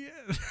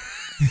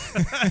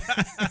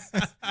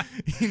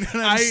 You know what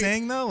I'm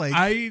saying though?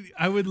 I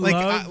would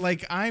love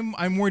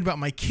I'm worried about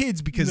my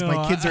kids because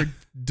my kids are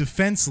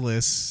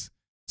defenseless,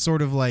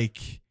 sort of I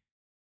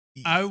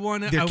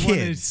want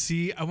to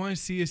see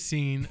a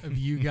scene of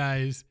you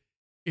guys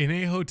in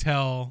a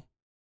hotel,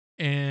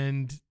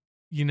 and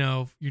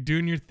you're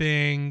doing your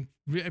thing.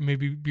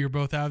 Maybe you're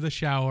both out of the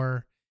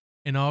shower,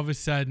 and all of a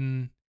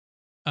sudden,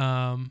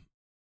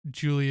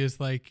 Julia's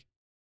like,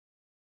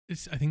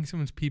 I think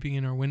someone's peeping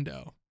in our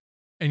window.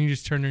 And you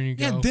just turn and you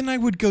go. Yeah, then I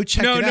would go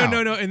check it out.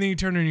 No. And then you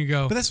turn and you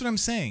go. But that's what I'm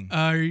saying.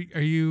 Are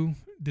you,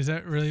 does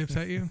that really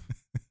upset you?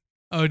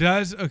 Oh, it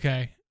does?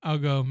 Okay. I'll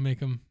go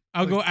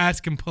go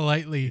ask him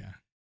politely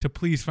to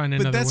please find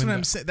another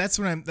window. But that's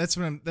what I'm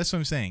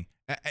saying.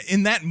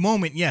 In that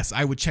moment, yes,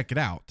 I would check it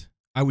out.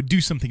 I would do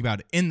something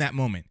about it in that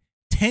moment.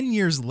 10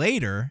 years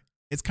later,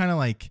 it's kind of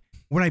like,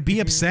 would I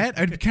be upset?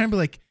 I'd kind of be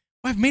like,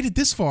 well, I've made it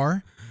this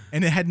far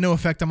and it had no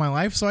effect on my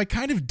life, so I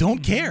kind of don't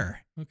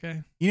care.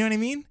 Okay. You know what I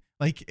mean?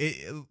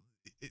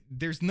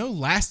 there's no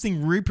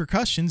lasting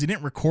repercussions. He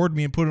didn't record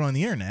me and put it on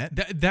the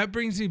internet. That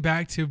brings me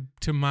back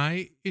to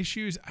my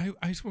issues. I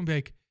just want to be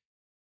like,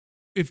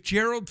 if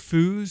Gerald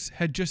Foos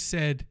had just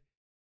said,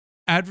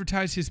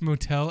 advertise his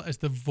motel as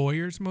the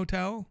Voyeurs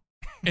Motel,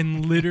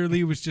 and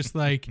literally was just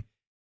like,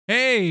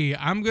 hey,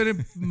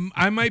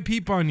 I might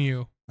peep on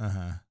you.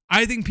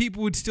 I think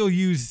people would still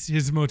use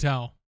his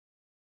motel.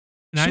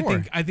 And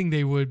Sure. I think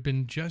they would have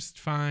been just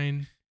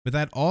fine. But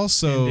that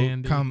also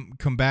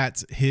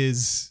combats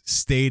his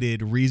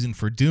stated reason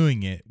for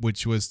doing it,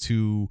 which was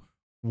to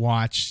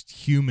watch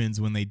humans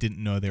when they didn't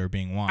know they were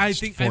being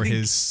watched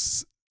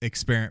his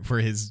experiment, for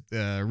his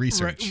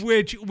research.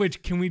 Right,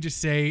 which can we just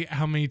say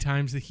how many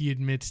times that he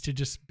admits to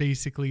just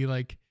basically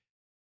like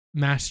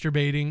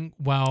masturbating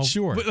while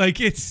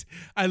like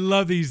I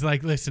love these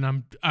like,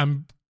 listen,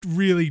 I'm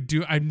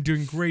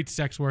doing great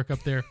sex work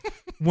up there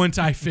once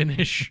I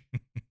finish.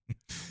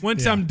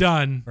 Once I'm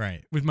done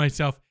with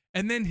myself.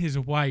 And then his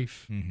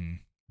wife. Mm-hmm.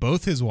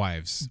 Both his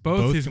wives.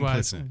 Both his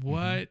wives.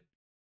 What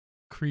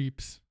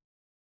creeps.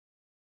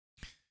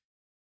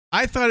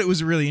 I thought it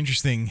was a really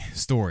interesting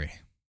story.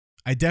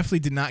 I definitely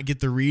did not get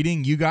the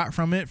reading you got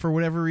from it for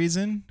whatever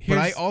reason. But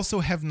I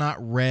also have not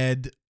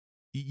read.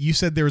 You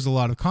said there was a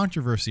lot of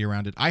controversy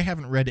around it. I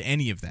haven't read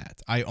any of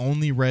that. I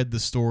only read the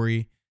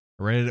story.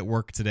 I read it at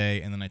work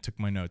today, and then I took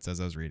my notes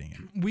as I was reading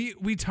it.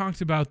 We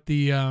talked about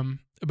the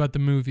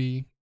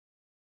movie.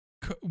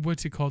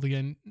 What's it called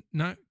again?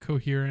 Not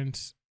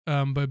Coherence,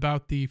 but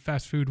about the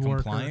fast food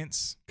worker.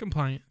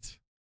 Compliance.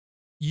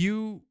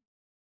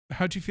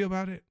 How'd you feel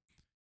about it?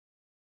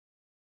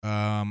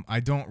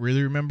 I don't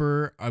really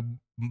remember.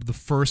 The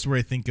first word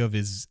I think of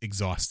is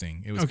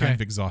exhausting. It was kind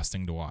of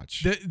exhausting to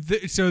watch.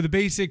 So the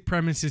basic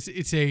premise is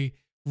it's a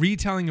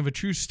retelling of a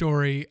true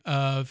story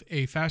of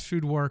a fast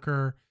food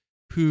worker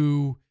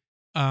who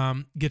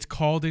gets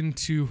called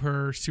into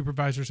her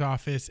supervisor's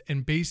office,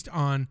 and based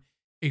on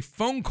a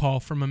phone call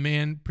from a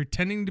man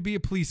pretending to be a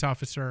police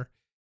officer,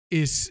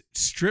 is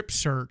strip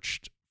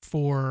searched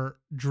for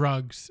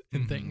drugs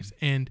and things.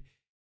 And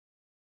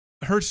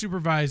her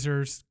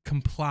supervisors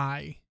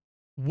comply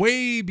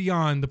way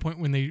beyond the point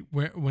when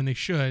they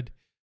should,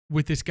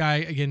 with this guy,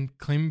 again,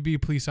 claiming to be a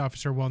police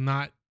officer while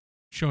not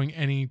showing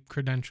any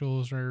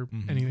credentials or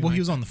anything. Well, he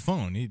was on the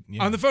phone.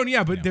 On the phone,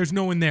 yeah, but there's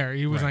no one there.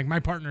 He was like, my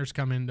partner's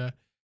come in to...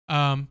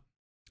 I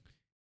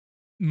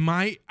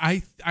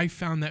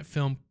found that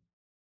film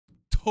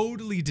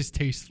totally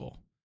distasteful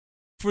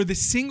for the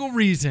single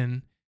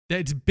reason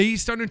that it's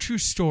based on a true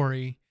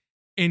story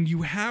and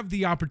you have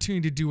the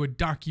opportunity to do a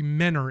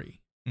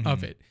documentary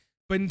of it.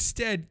 But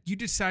instead, you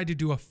decide to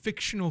do a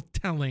fictional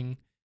telling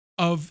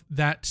of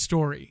that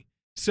story.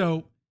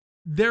 So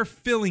they're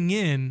filling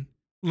in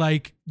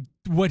like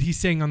what he's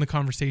saying on the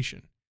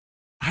conversation.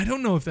 I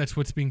don't know if that's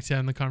what's being said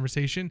in the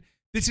conversation.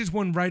 This is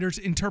one writer's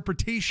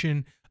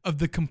interpretation of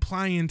the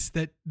compliance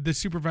that the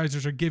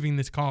supervisors are giving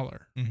this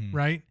caller,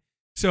 right?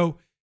 So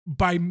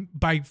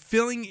by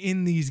filling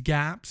in these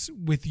gaps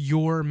with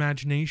your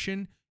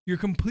imagination, you're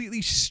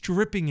completely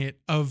stripping it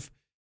of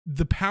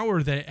the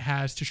power that it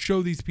has to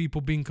show these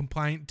people being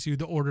compliant to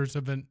the orders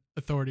of an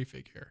authority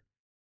figure.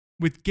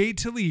 With Gay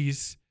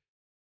Talese,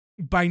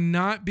 by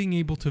not being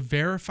able to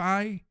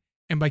verify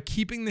and by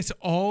keeping this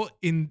all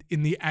in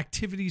the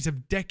activities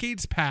of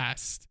decades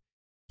past,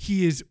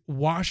 he is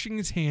washing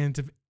his hands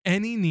of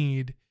any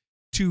need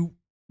to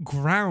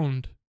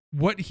ground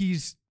what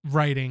he's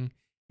writing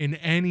in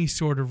any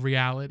sort of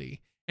reality.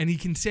 And he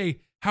can say,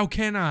 how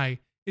can I?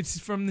 It's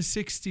from the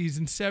 60s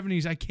and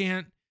 70s. I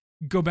can't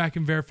go back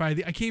and verify I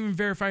can't even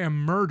verify a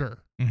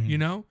murder, you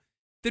know?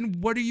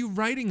 Then what are you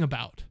writing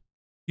about?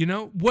 You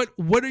know?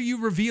 What are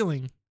you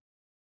revealing?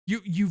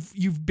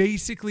 You've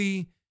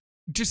basically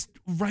just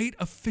write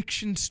a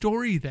fiction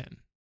story then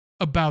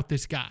about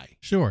this guy.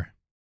 Sure.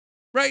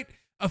 Right?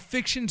 A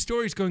fiction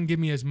story is going to give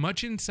me as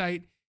much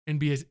insight and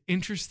be as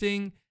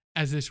interesting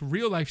as this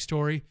real life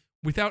story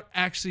without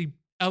actually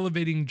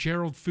elevating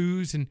Gerald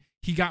Foos and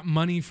he got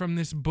money from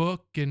this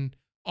book and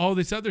all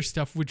this other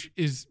stuff, which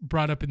is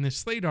brought up in this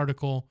Slate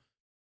article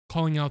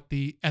calling out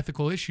the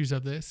ethical issues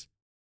of this.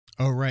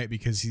 Oh, right,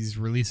 because he's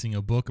releasing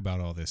a book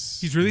about all this.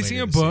 He's releasing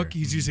a book.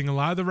 He's using a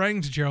lot of the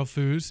writings of Gerald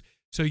Foos.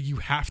 So you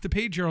have to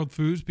pay Gerald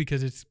Foos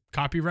because it's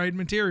copyrighted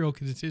material,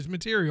 because it's his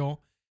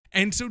material.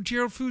 And so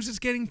Gerald Foos is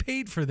getting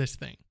paid for this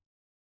thing.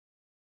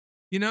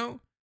 You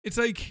know? It's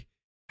like,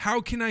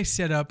 how can I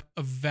set up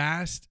a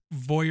vast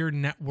voyeur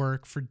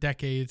network for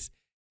decades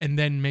and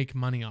then make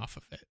money off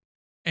of it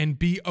and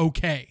be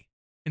okay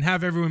and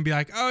have everyone be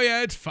like, oh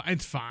yeah, it's fine.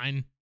 It's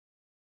fine.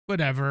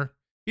 Whatever.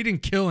 He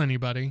didn't kill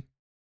anybody.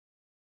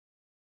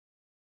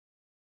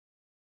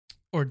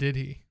 Or did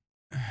he?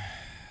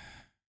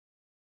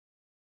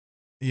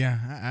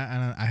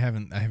 Yeah, I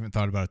haven't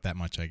thought about it that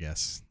much, I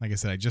guess. Like I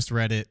said, I just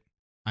read it.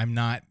 I'm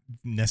not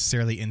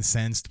necessarily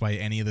incensed by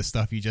any of the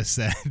stuff you just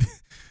said,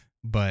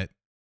 but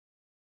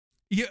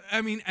yeah,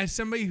 I mean, as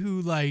somebody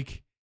who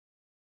like,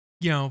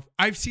 you know,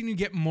 I've seen you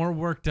get more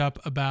worked up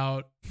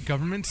about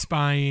government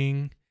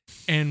spying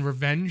and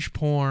revenge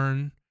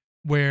porn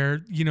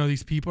where, you know,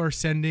 these people are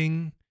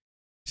sending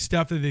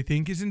stuff that they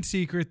think is in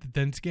secret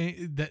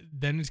that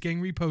then is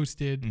getting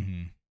reposted.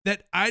 Mm-hmm.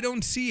 That I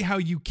don't see how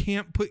you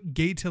can't put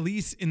Gay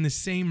Talese in the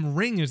same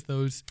ring as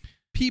those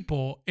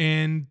people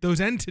and those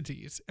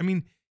entities. I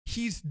mean,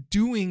 he's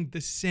doing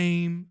the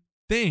same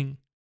thing.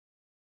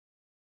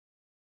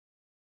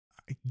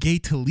 Gay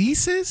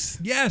Talese?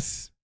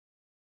 Yes.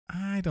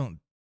 I don't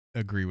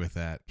agree with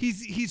that.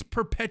 He's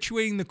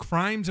perpetuating the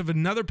crimes of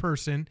another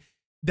person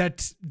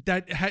that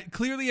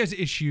clearly has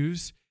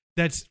issues,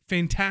 that's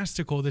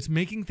fantastical, that's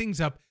making things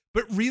up,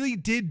 but really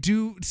did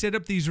set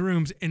up these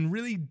rooms and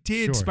really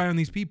did spy on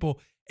these people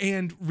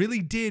and really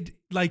did,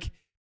 like,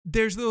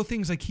 there's little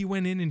things like he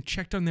went in and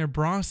checked on their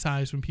bra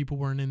size when people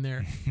weren't in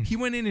there. He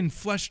went in and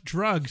flushed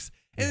drugs.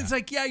 And it's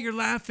like, yeah, you're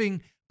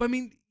laughing. But I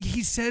mean,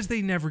 he says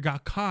they never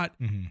got caught,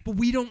 but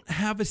we don't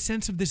have a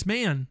sense of this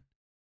man.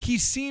 He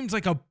seems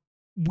like a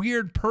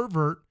weird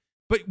pervert,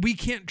 but we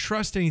can't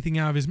trust anything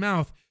out of his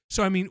mouth.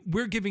 So, I mean,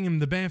 we're giving him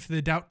the benefit of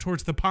the doubt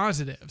towards the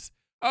positives.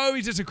 Oh,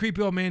 he's just a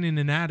creepy old man in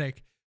an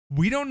attic.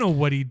 We don't know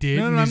what he did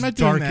in his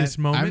darkest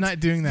moments. I'm not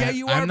doing that. Yeah,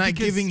 you are. I'm not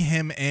giving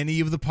him any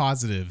of the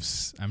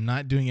positives. I'm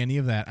not doing any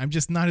of that. I'm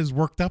just not as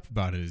worked up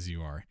about it as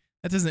you are.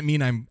 That doesn't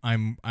mean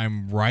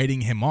I'm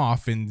writing him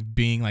off and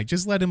being like,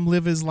 just let him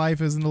live his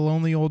life as a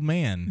lonely old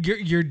man.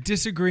 You're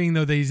disagreeing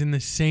though that he's in the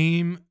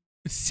same.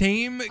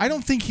 I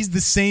don't think he's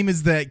the same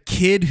as that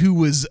kid who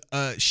was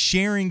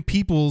sharing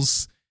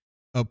people's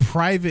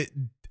private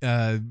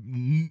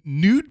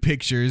nude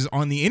pictures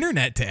on the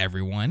internet to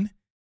everyone.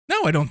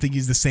 No, I don't think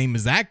he's the same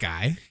as that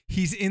guy.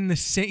 He's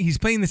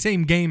playing the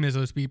same game as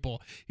those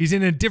people. He's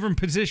in a different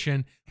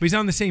position, but he's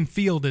on the same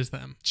field as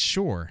them.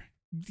 Sure.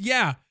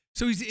 Yeah.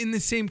 So he's in the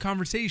same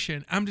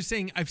conversation. I'm just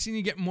saying, I've seen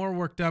you get more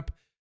worked up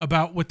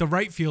about what the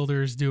right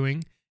fielder is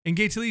doing, and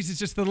Gay Talese is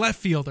just the left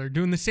fielder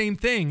doing the same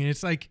thing. And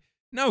it's like,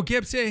 no, get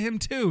upset at him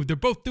too. They're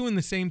both doing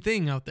the same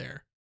thing out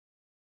there.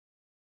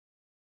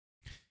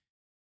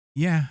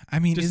 Yeah, I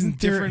mean, just in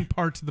different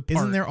parts of the park.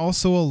 Isn't there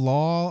also a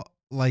law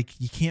like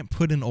you can't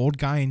put an old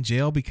guy in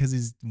jail because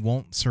he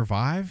won't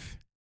survive?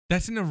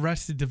 That's an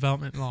Arrested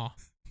Development law.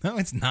 No,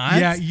 it's not.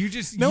 Yeah,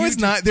 it's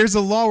not. There's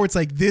a law where it's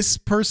like this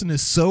person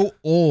is so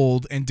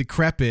old and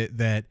decrepit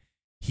that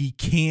he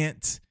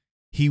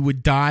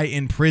would die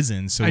in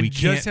prison, so we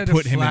can't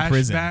put him in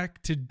prison.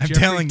 I'm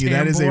telling you,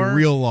 that is a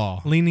real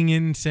law. Leaning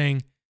in and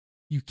saying,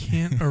 you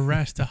can't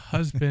arrest a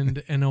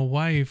husband and a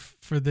wife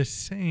for the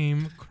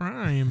same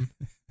crime.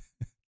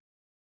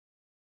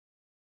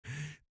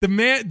 The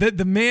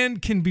man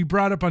can be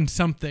brought up on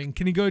something.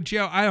 Can he go to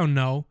jail? I don't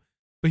know,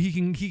 but he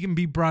can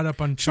be brought up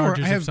on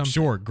charges of something.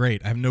 Sure,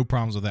 great. I have no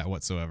problems with that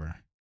whatsoever.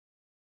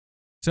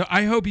 So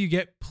I hope you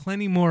get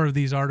plenty more of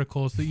these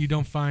articles that you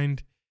don't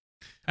find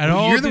at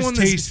all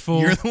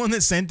distasteful. You're the one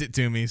that sent it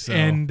to me, so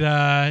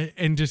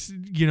and just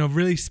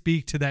really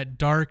speak to that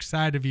dark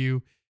side of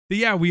you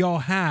that we all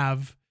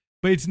have,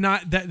 but it's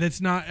not that's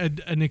not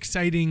an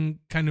exciting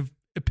kind of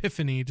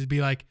epiphany to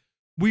be like,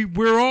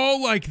 We're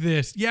all like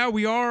this. Yeah,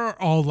 we are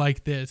all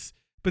like this.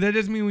 But that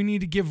doesn't mean we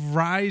need to give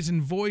rise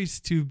and voice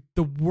to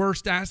the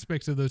worst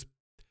aspects of those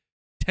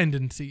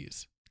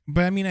tendencies.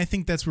 But I mean, I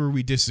think that's where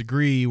we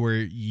disagree, where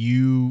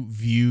you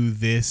view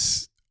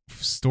this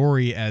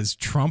story as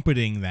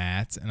trumpeting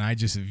that, and I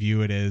just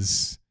view it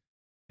as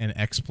an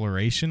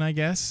exploration, I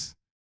guess,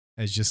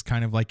 as just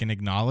kind of like an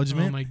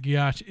acknowledgement. Oh my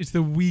gosh, it's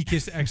the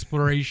weakest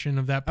exploration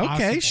of that possible.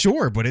 Okay,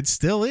 sure, but it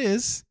still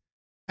is.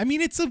 I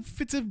mean, it's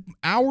a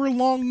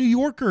hour-long New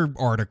Yorker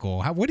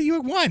article. What do you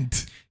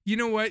want? You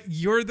know what?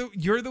 You're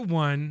the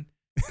one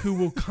who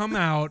will come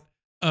out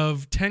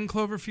of 10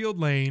 Cloverfield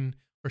Lane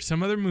or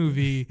some other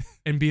movie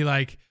and be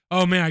like,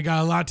 oh man, I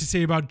got a lot to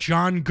say about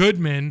John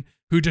Goodman,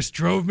 who just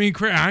drove me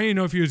crazy. I didn't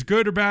know if he was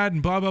good or bad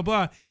and blah, blah,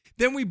 blah.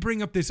 Then we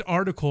bring up this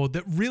article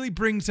that really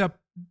brings up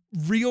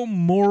real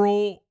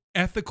moral,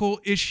 ethical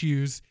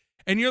issues.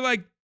 And you're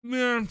like,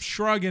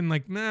 shrugging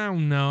like,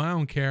 no, I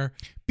don't care.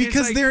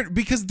 Because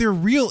they're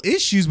real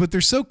issues, but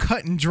they're so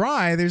cut and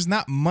dry. There's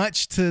not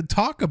much to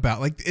talk about.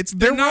 Like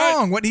they're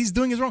wrong. What he's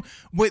doing is wrong.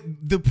 What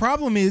the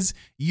problem is,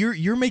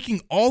 you're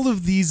making all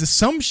of these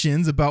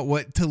assumptions about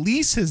what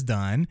Talese has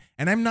done,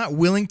 and I'm not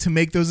willing to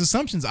make those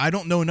assumptions. I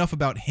don't know enough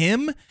about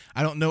him.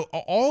 I don't know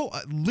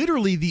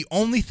literally the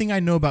only thing I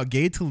know about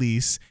Gay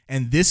Talese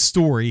and this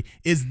story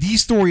is the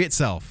story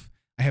itself.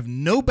 I have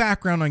no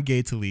background on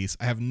Gay Talese.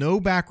 I have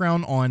no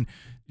background on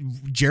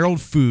Gerald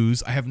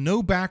Foos. I have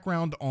no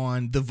background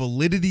on the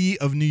validity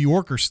of New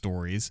Yorker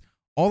stories.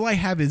 All I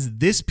have is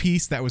this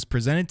piece that was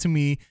presented to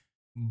me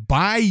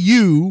by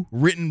you,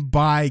 written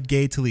by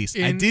Gay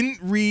Talese. I didn't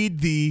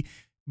read the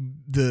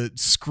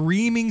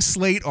screaming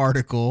Slate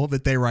article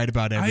that they write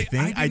about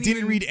everything. I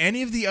didn't read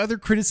any of the other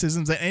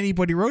criticisms that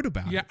anybody wrote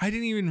about. Yeah, I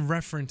didn't even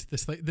reference the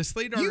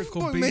Slate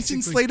article. You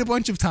mentioned Slate a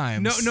bunch of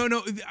times.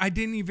 No. I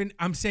didn't even.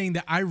 I'm saying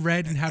that I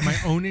read and had my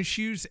own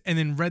issues, and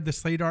then read the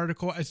Slate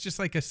article as just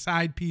like a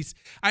side piece.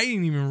 I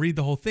didn't even read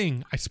the whole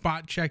thing. I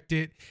spot checked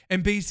it,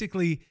 and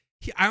basically,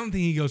 I don't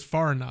think he goes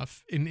far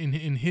enough in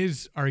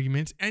his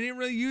arguments. I didn't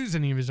really use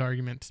any of his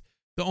arguments.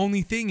 The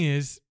only thing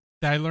is,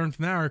 that I learned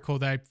from that article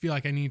that I feel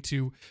like I need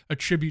to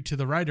attribute to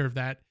the writer of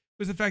that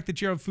was the fact that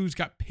Gerald Foos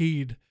got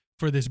paid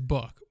for this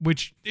book,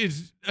 which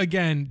is,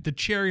 again, the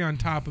cherry on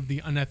top of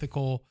the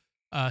unethical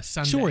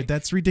Sunday. Sure,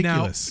 that's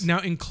ridiculous. Now,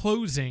 in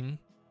closing,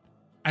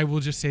 I will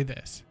just say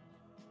this.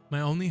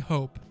 My only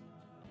hope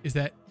is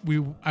that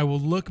I will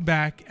look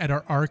back at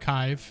our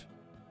archive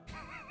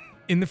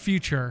in the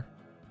future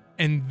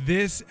and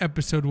this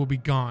episode will be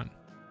gone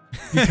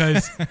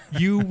because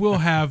you will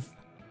have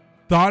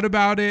thought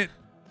about it.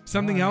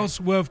 Something else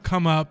will have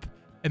come up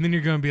and then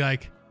you're going to be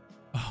like,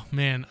 oh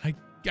man,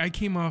 I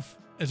came off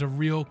as a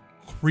real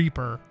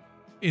creeper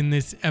in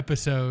this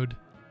episode.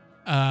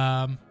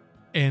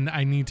 And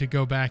I need to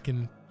go back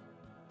and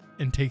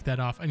take that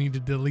off. I need to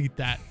delete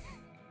that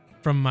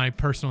from my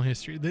personal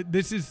history.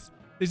 This is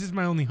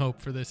my only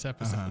hope for this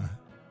episode.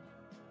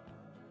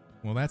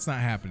 Well, that's not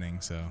happening,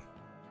 so.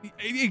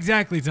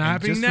 Exactly, it's not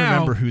happening just now. Just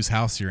remember whose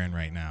house you're in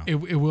right now. It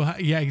will.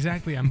 Yeah,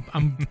 exactly.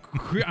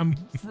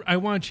 I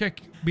want to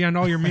check beyond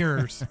all your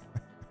mirrors.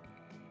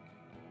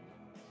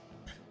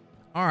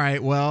 All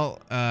right. Well,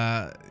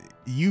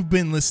 you've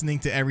been listening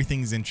to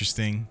Everything's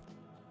Interesting.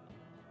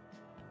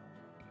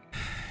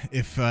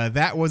 If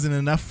that wasn't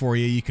enough for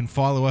you, you can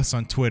follow us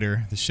on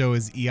Twitter. The show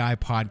is EI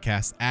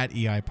Podcast, at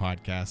EI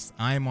Podcast.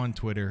 I am on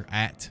Twitter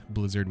at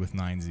Blizzard with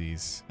 9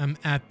 Z's. I'm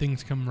at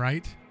Things Come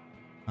Right.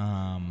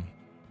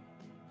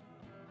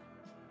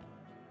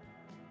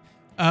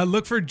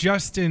 Look for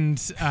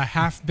Justin's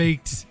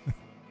half-baked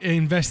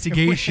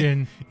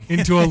investigation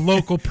into a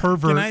local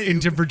pervert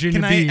into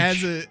Virginia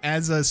Beach.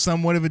 As a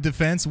somewhat of a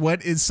defense,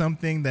 what is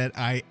something that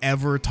I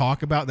ever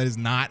talk about that is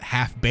not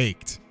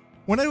half-baked?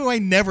 When do I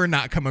never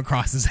not come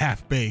across as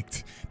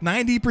half-baked?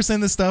 90%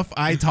 of the stuff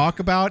I talk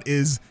about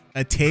is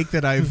a take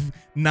that I've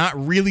not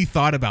really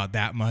thought about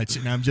that much,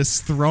 and I'm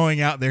just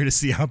throwing out there to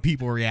see how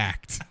people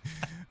react.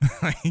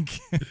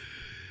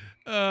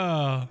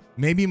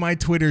 Maybe my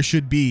Twitter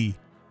should be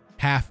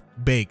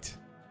half-baked,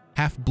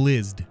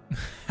 half-blizzed.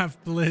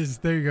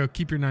 Half-blizzed. There you go.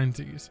 Keep your 9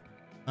 Z's.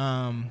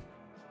 We're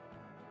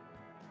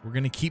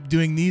going to keep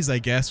doing these, I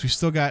guess. We've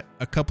still got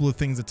a couple of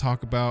things to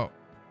talk about.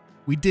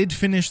 We did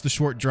finish the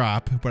short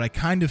drop, but I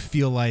kind of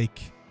feel like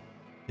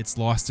it's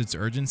lost its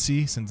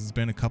urgency since it's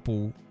been a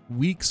couple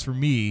weeks for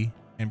me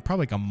and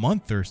probably like a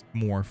month or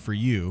more for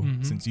you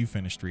since you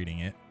finished reading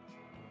it.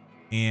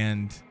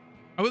 And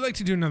I would like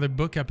to do another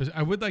book episode.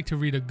 I would like to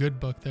read a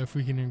good book, though, if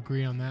we can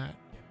agree on that.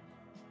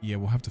 Yeah,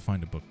 we'll have to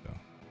find a book, though.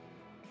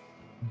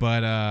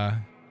 But,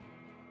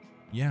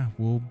 yeah,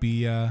 we'll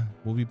be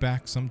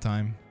back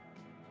sometime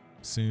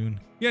soon.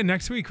 Yeah,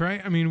 next week,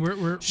 right? I mean,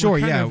 we're sure.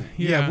 We're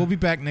yeah, we'll be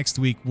back next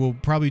week. We'll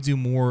probably do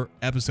more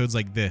episodes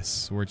like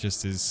this, where it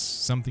just is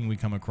something we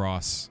come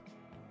across.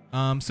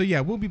 So yeah,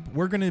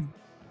 we're gonna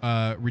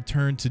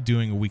return to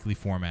doing a weekly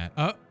format.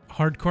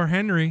 Hardcore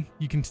Henry,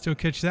 you can still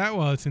catch that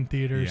while it's in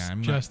theaters. Yeah,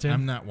 Justin.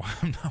 I'm not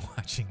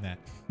watching that.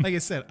 Like I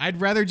said, I'd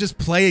rather just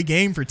play a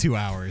game for 2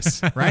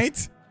 hours,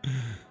 right?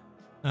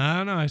 I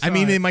don't know.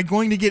 Am I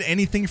going to get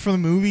anything from the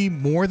movie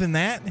more than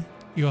that?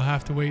 You'll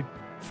have to wait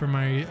for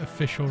my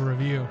official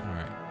review. All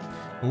right.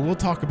 Well, we'll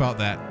talk about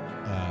that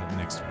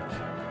next week.